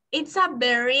 It's a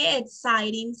very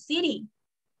exciting city.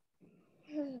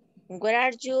 Where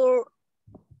are you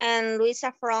and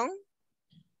Luisa from?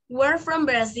 We're from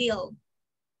Brazil.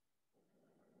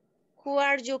 Who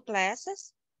are your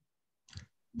classes?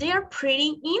 They are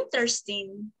pretty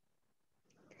interesting.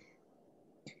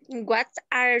 What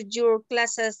are your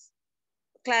classmates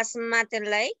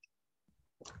like?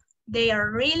 They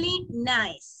are really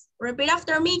nice. Repeat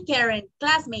after me, Karen.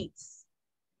 Classmates.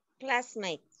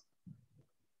 Classmates.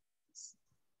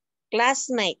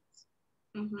 Classmates.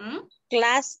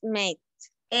 Classmates.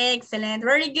 Excellent.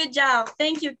 Very good job.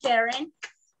 Thank you, Karen.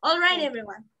 All right,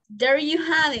 everyone. There you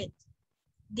have it.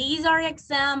 These are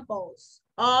examples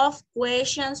of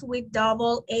questions with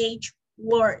double H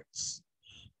words.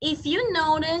 If you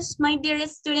notice, my dear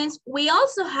students, we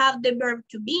also have the verb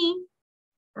to be,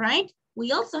 right?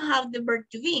 We also have the verb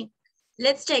to be.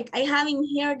 Let's check. I have in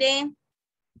here I'm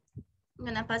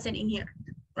gonna pass it in here,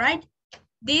 right?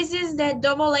 This is the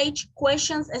double H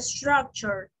questions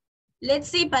structure. Let's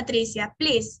see, Patricia,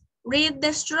 please read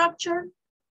the structure.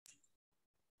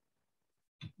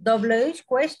 WH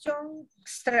question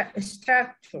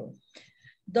structure.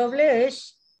 WH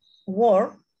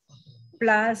word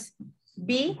plus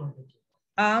be,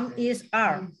 is,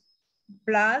 are,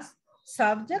 plus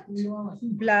subject,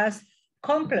 plus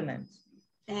complement.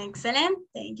 Excellent.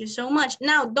 Thank you so much.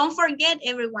 Now, don't forget,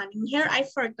 everyone. In here, I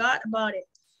forgot about it.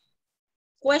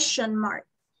 Question mark,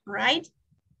 right?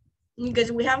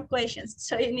 Because we have questions,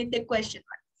 so you need the question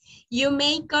mark. You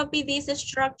may copy this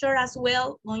structure as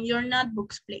well on your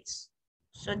notebooks, please,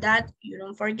 so that you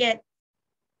don't forget.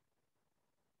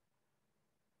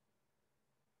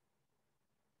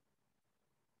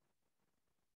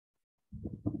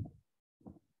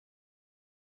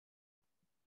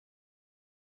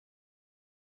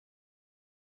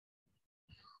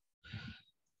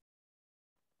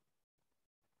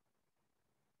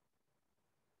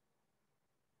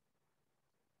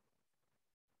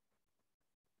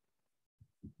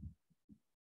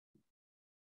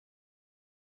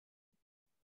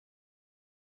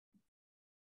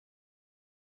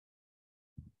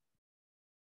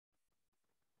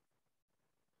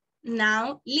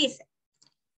 Now, listen.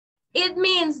 It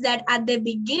means that at the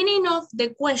beginning of the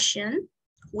question,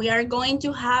 we are going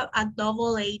to have a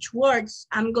double H words.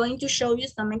 I'm going to show you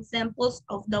some examples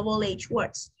of double H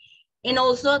words and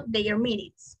also their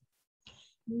meanings.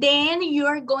 Then you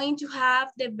are going to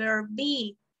have the verb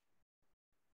be.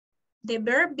 The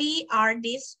verb be are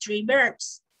these three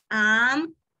verbs,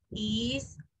 am,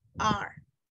 is, are.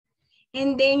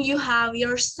 And then you have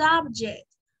your subject.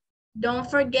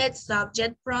 Don't forget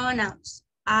subject pronouns.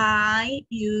 I,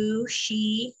 you,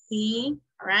 she, he,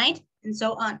 right? And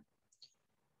so on.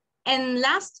 And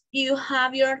last, you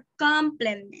have your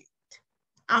complement.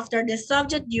 After the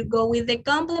subject, you go with the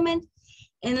complement.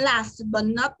 And last but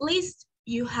not least,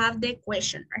 you have the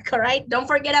question mark, all right? Don't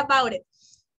forget about it.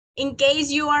 In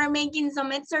case you are making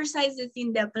some exercises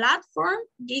in the platform,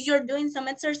 in case you're doing some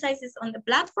exercises on the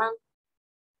platform,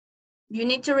 you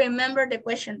need to remember the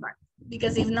question mark,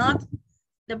 because if not,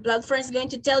 the platform is going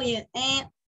to tell you,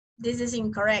 this is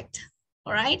incorrect,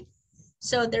 all right?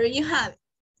 So there you have it.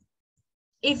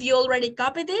 If you already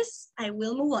copied this, I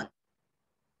will move on.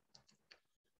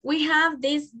 We have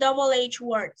these double H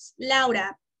words.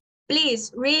 Laura,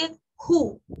 please read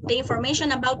who, the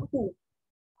information about who.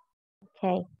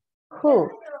 Okay. Who?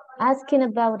 Asking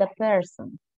about a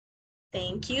person.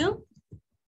 Thank you.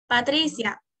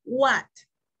 Patricia, what?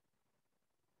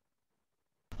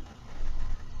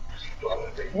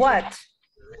 What?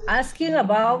 Asking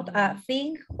about a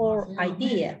thing or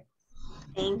idea.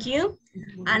 Thank you.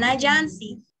 Ana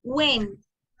Jansi, when?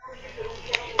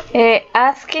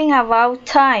 Asking about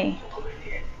time.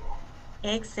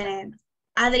 Excellent.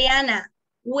 Adriana,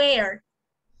 where?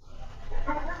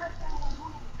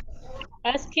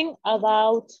 Asking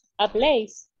about a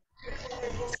place.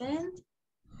 Excellent.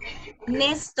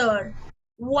 Nestor,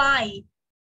 why?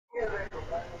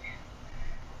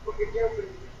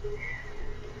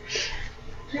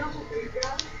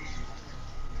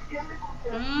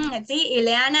 Let's see,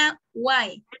 Ileana,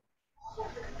 why?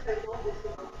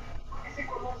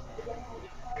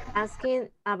 Asking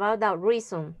about the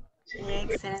reason.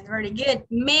 Excellent, very good.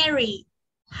 Mary,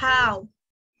 how?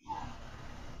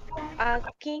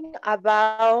 Asking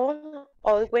about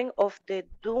when of the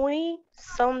doing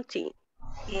something.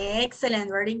 Excellent,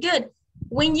 very good.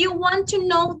 When you want to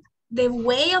know the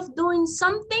way of doing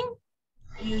something,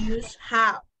 you use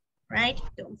how, right?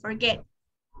 Don't forget.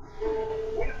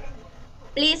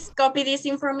 Please copy this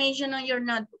information on your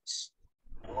notebooks.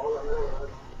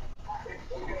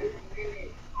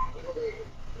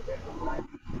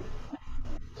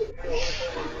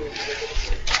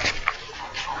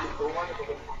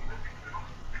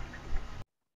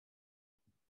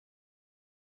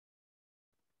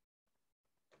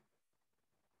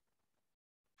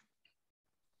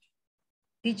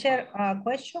 Teacher,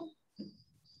 question?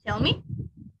 Tell me.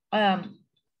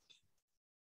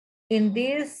 In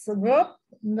this group,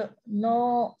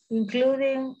 no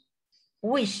including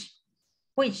which.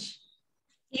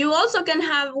 You also can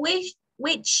have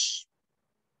which.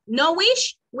 No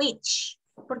wish, which.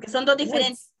 Porque son dos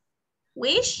diferentes.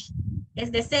 Wish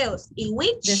es deseos y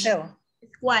which deseo.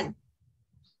 Es cuál.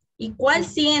 ¿Y cuál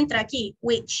sí entra aquí?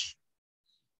 Which.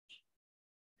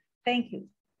 Thank you.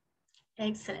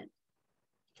 Excellent.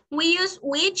 We use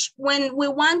which when we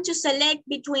want to select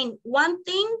between one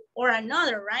thing or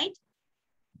another, right?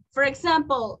 For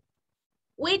example,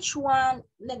 which one,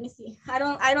 let me see. I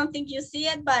don't think you see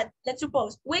it, but let's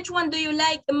suppose, which one do you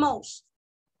like the most?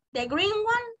 The green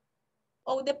one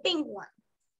or the pink one?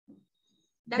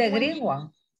 The green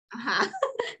one.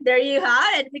 There you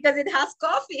have it, because it has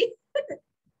coffee.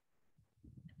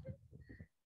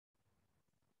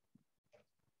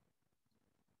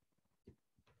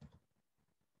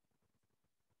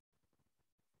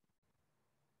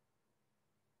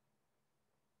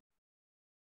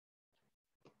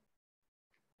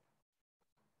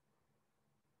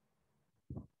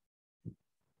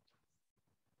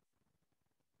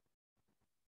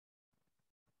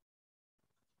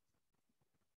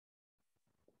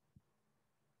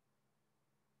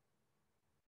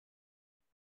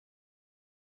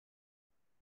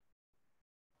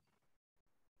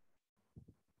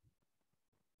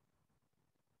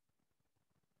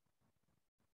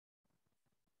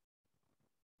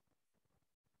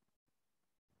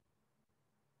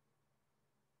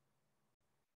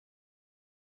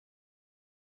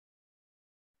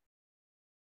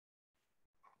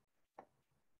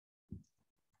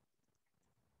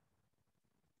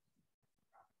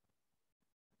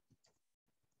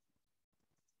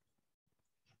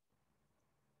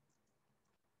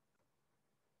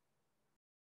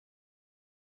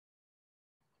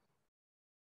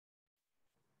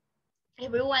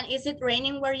 Everyone, is it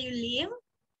raining where you live?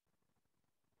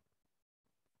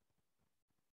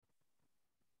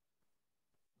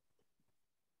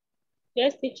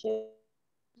 Yes, teacher.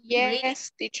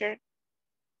 Yes, teacher.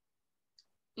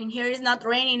 In here it's not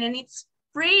raining and it's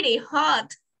pretty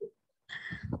hot.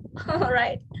 All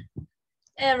right,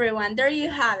 everyone, there you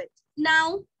have it.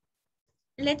 Now,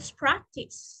 let's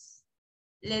practice.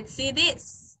 Let's see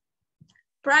this.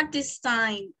 Practice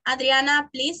time. Adriana,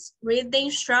 please read the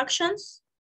instructions.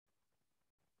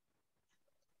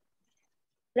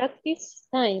 Practice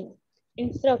time.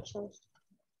 Instructions.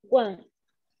 1.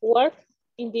 Work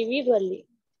individually.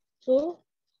 2.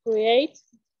 Create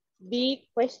big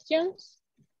questions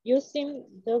using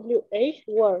WH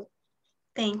word.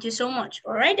 Thank you so much.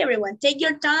 All right, everyone, take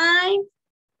your time,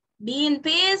 be in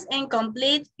peace, and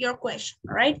complete your question.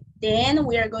 All right, then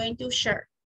we are going to share.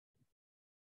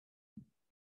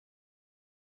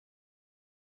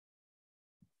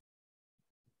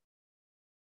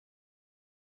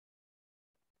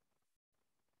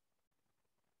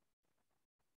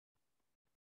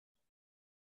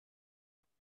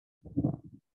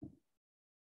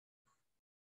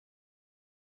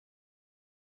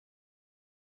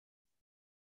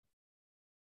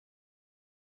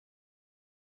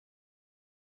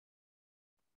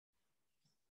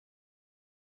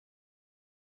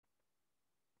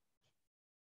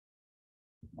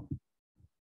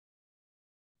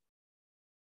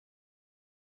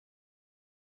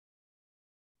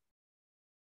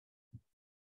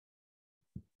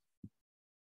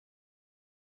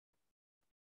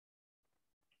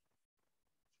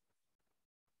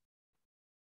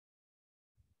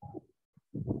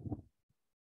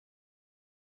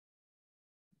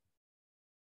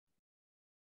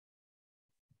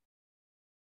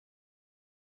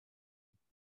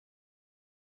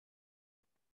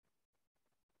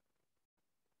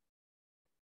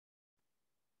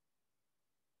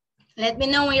 Let me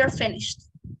know when you're finished.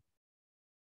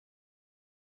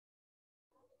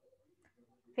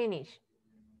 Finish.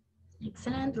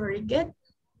 Excellent, very good.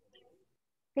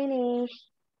 Finish.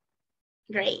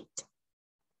 Great.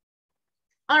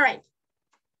 All right,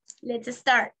 let's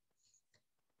start.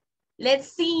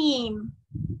 Let's see.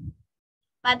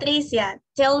 Patricia,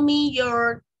 tell me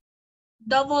your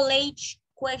double H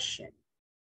question.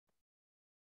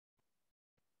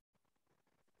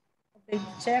 Okay,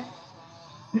 check.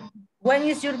 When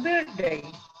is your birthday?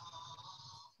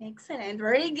 Excellent,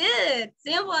 very good.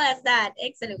 Simple as that.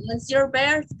 Excellent. When's your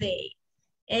birthday?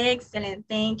 Excellent.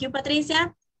 Thank you,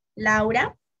 Patricia.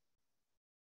 Laura?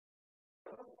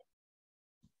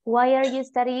 Why are you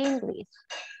studying English?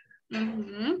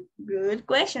 Good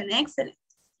question. Excellent.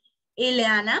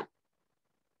 Ileana?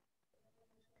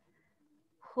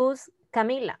 Who's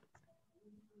Camila?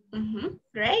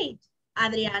 Great.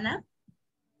 Adriana?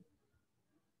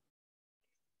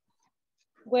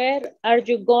 Where are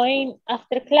you going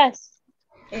after class?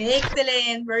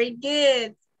 Excellent, very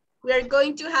good. We are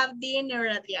going to have dinner,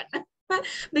 Adriana,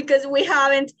 because we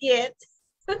haven't yet.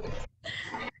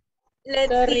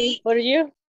 Let's Sorry see. for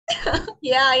you.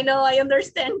 Yeah, I know, I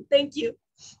understand. Thank you.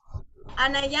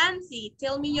 Anayansi,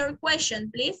 tell me your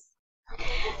question, please.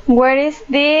 Where is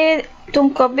the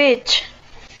Tunco Beach?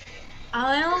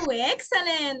 Oh,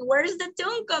 excellent. Where's the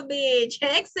Tunco Beach?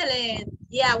 Excellent.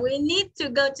 Yeah, we need to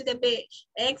go to the beach.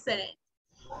 Excellent.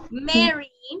 Mary.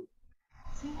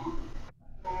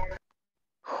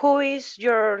 Who is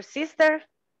your sister?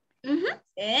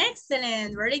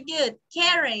 Excellent. Very good.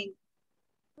 Karen.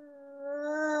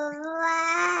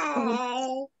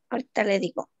 Ahorita le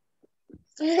digo.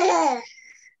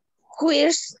 Who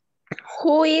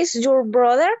is your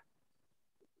brother?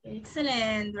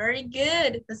 Excellent. Very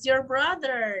good. That's your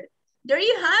brother. There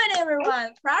you have it,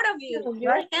 everyone. Proud of you. You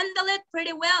handled it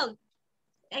pretty well.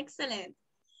 Excellent.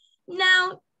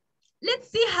 Now, let's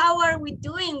see how are we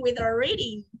doing with our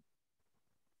reading.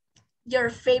 Your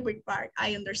favorite part,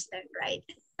 I understand, right?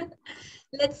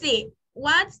 Let's see.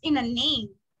 What's in a name?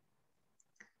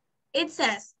 It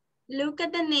says, look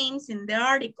at the names in the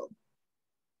article.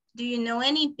 Do you know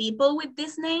any people with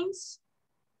these names?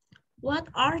 What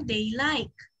are they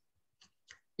like?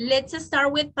 Let's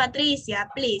start with Patricia,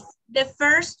 please. The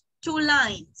first two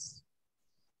lines.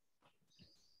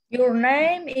 Your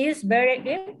name is very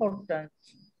important.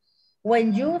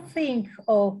 When you think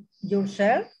of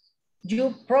yourself,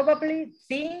 you probably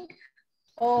think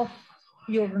of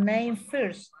your name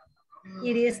first.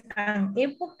 It is an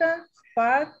important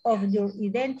part of your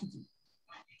identity.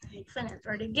 Excellent,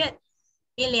 very good.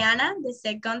 Ileana, the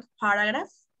second paragraph.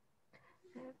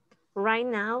 Right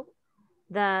now,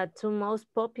 the two most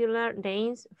popular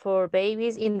names for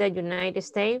babies in the United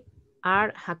States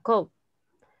are Jacob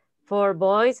for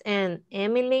boys and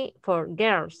Emily for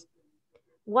girls.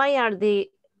 Why are these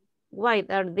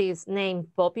names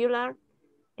popular?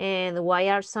 And why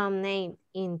are some names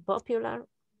unpopular?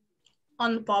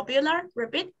 Unpopular,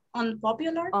 repeat,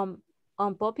 unpopular.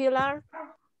 Unpopular,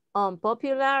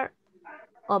 unpopular,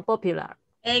 unpopular.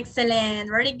 Excellent,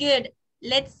 very good.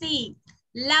 Let's see.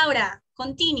 Laura,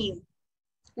 continue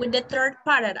with the third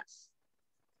paragraph.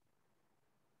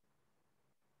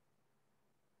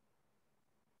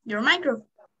 Your microphone.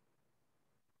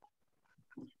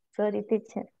 Sorry,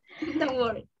 teacher. Don't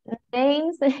worry.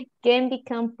 Names can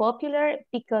become popular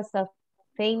because of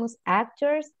famous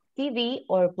actors, TV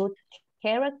or book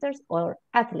characters or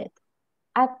athletes.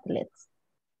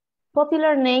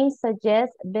 Popular names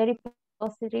suggest very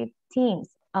positive themes.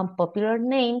 Unpopular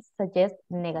names suggest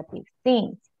negative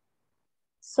themes.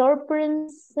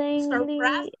 Surprisingly,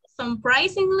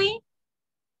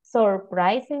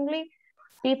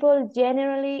 people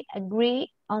generally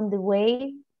agree on the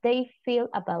way they feel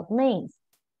about names.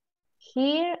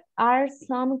 Here are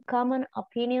some common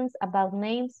opinions about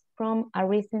names from a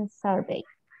recent survey.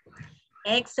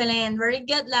 Excellent, very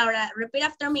good, Laura. Repeat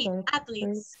after me.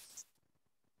 Athletes.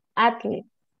 Athletes.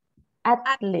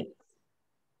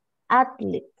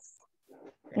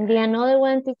 And the another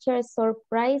one, teacher,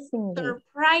 surprisingly.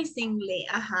 Surprisingly,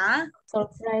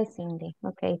 Surprisingly.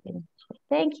 Okay,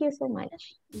 thank you so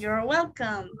much. You're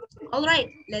welcome. All right,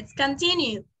 let's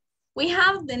continue. We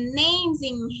have the names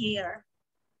in here.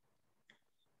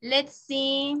 Let's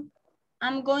see.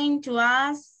 I'm going to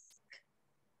ask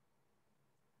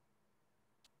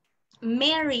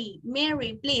Mary.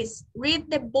 Mary, please read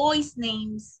the boys'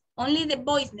 names Only the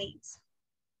boys' names.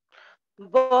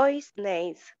 Boys'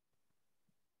 names.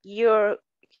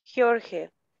 Jorge.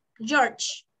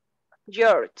 George.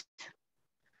 George.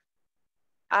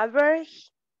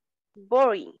 Average.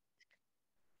 Boring.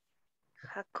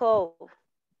 Jacob.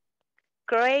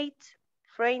 Great.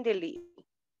 Friendly.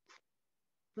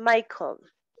 Michael.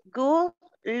 Good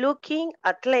looking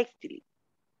athletic.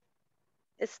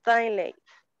 Stanley.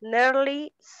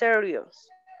 Nearly serious.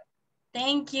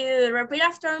 Thank you. Repeat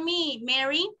after me,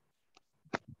 Mary.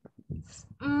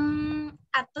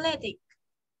 Athletic.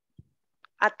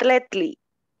 Athletic.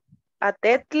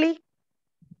 Athletic.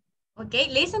 Okay,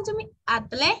 listen to me.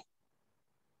 Athletic.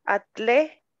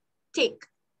 Tick.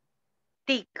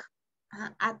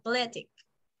 Athletic.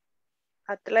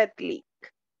 Athletic.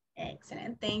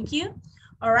 Excellent, thank you.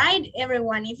 All right,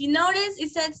 everyone. If you notice,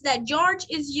 it says that George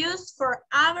is used for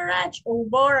average or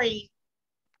boring.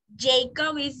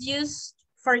 Jacob is used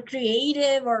for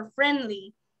creative or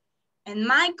friendly. And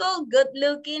Michael, good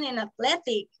looking and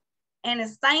athletic. And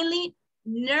Stanley,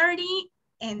 nerdy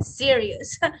and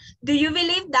serious. Do you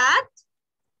believe that?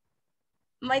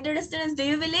 My dear students, do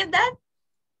you believe that?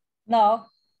 No.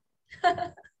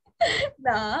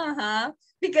 No,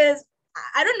 because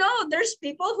I don't know, there's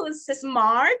people who's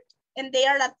smart and they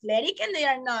are athletic and they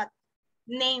are not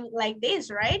named like this,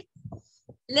 right?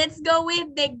 Let's go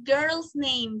with the girls'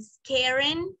 names.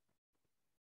 Karen.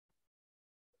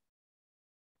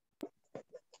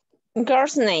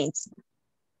 Girls' names.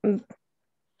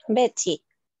 Betty.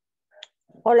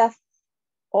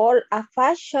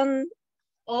 Old-fashioned.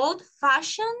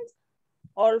 Old-fashioned?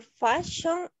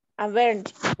 Old-fashioned.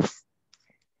 Average.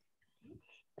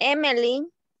 Emily.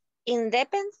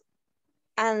 Independent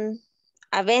and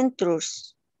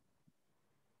adventurous.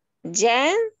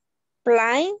 Jen.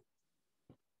 Plain.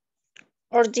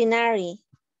 Ordinary.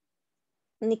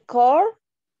 Nicole.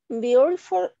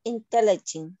 Beautiful,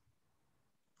 intelligent.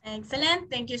 Excellent,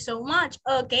 thank you so much.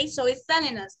 Okay, so it's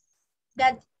telling us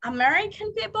that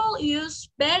American people use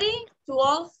Betty to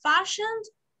old-fashioned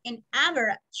and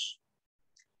average.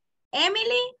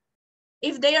 Emily,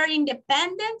 if they are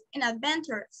independent and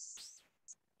adventurous.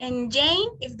 And Jane,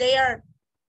 if they are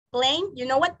plain, you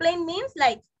know what plain means?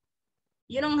 Like,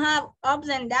 you don't have ups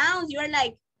and downs, you are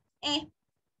like,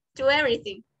 to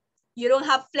everything. You don't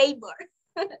have flavor.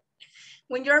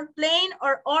 When you're plain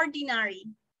or ordinary.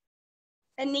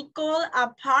 And Nicole,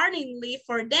 apparently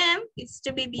for them, it's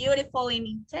to be beautiful and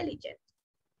intelligent.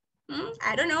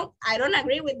 I don't know. I don't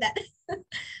agree with that.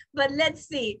 But let's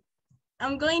see.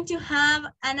 I'm going to have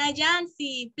Ana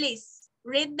Yancy, please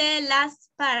read the last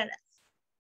paragraph.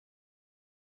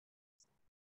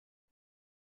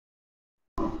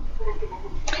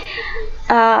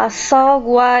 So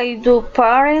why do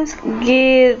parents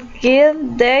give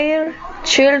their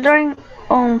children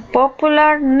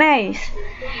unpopular names?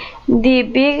 The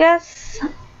biggest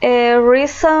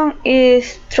reason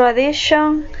is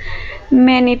tradition.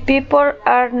 Many people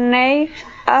are named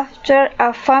after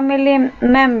a family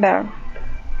member.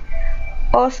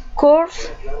 Of course,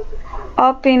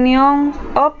 opinions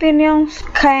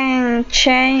can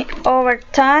change over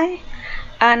time.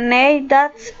 A name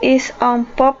that is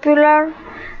unpopular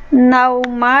now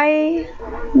may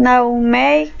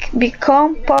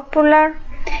become popular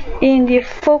in the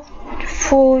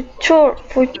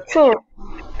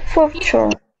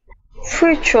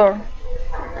future.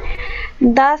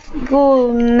 That's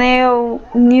good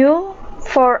news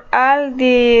for all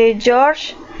the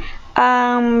George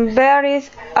and Berries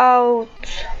out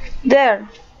there.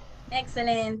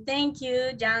 Excellent. Thank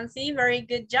you, Jancy. Very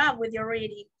good job with your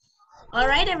reading. All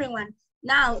right, everyone.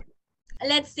 Now,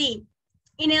 let's see.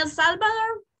 In El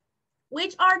Salvador,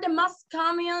 which are the most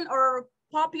common or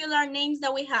popular names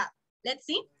that we have? Let's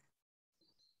see.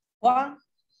 Juan.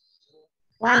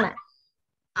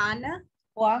 Ana.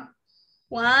 Juan.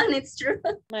 Juan, it's true.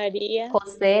 Maria.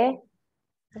 Jose.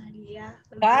 Maria.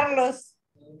 Carlos.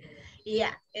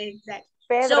 Yeah, exactly.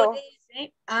 Pedro.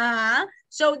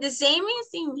 So the same is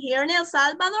in here in El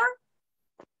Salvador.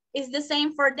 It's the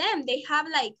same for them. They have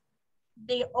like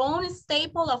their own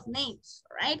staple of names,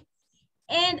 right?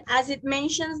 And as it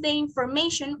mentions the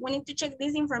information, we need to check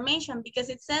this information because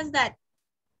it says that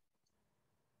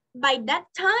by that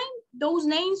time, those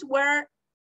names were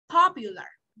popular.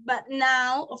 But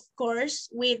now, of course,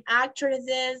 with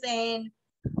actresses and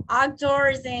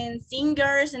actors and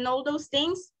singers and all those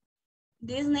things,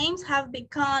 these names have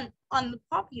become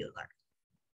unpopular.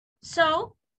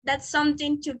 So that's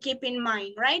something to keep in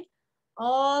mind, right?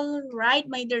 All right,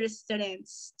 my dear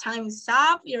students, time's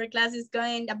up. Your class is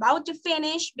about to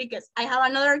finish because I have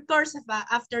another course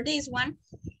after this one,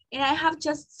 and I have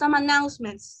just some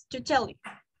announcements to tell you.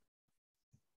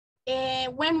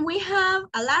 When we have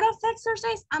a lot of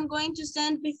exercise, I'm going to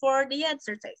send before the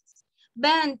exercises.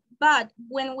 But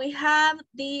when we have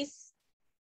these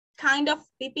kind of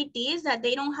PPTs that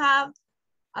they don't have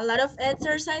a lot of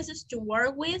exercises to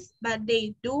work with, but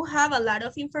they do have a lot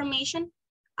of information,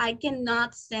 I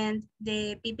cannot send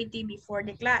the PPT before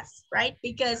the class, right?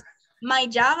 Because my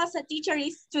job as a teacher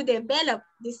is to develop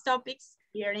these topics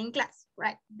here in class,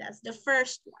 right? That's the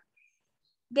first one.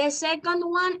 The second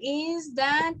one is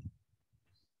that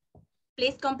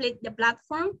please complete the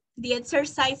platform, the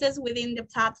exercises within the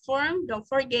platform. Don't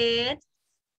forget,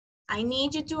 I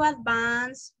need you to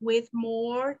advance with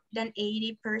more than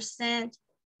 80%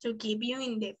 to keep you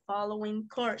in the following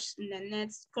course, in the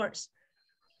next course.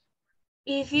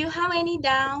 If you have any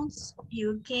doubts,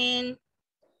 you can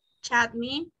chat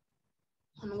me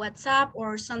on WhatsApp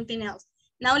or something else.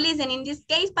 Now listen, in this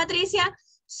case, Patricia,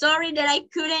 sorry that I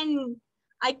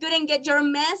couldn't get your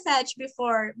message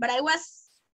before, but I was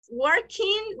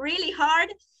working really hard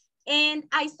and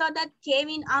I saw that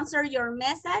Kevin answered your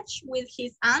message with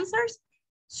his answers.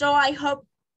 So I hope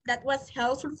that was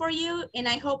helpful for you and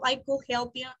I hope I could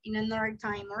help you in another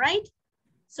time, all right?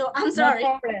 So I'm sorry.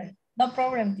 No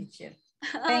problem, teacher.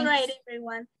 All right,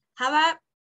 everyone. Have a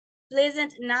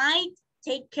pleasant night.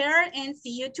 Take care and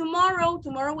see you tomorrow.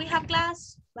 Tomorrow we have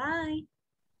class. Bye.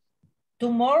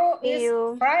 Tomorrow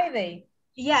is Friday.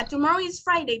 Yeah, tomorrow is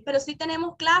Friday, pero sí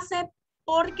tenemos clase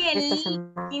porque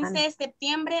el 15 de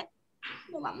septiembre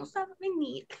no vamos a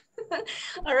venir.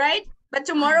 All right? But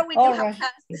tomorrow we do have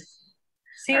class.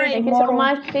 See you Thank tomorrow. you so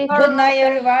much, teacher. Good night,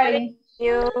 everybody. See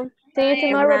you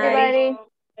tomorrow, everybody.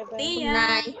 See Good ya.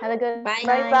 night. Have a good Bye.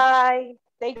 night. Bye.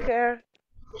 Take care.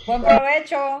 Buen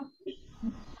provecho.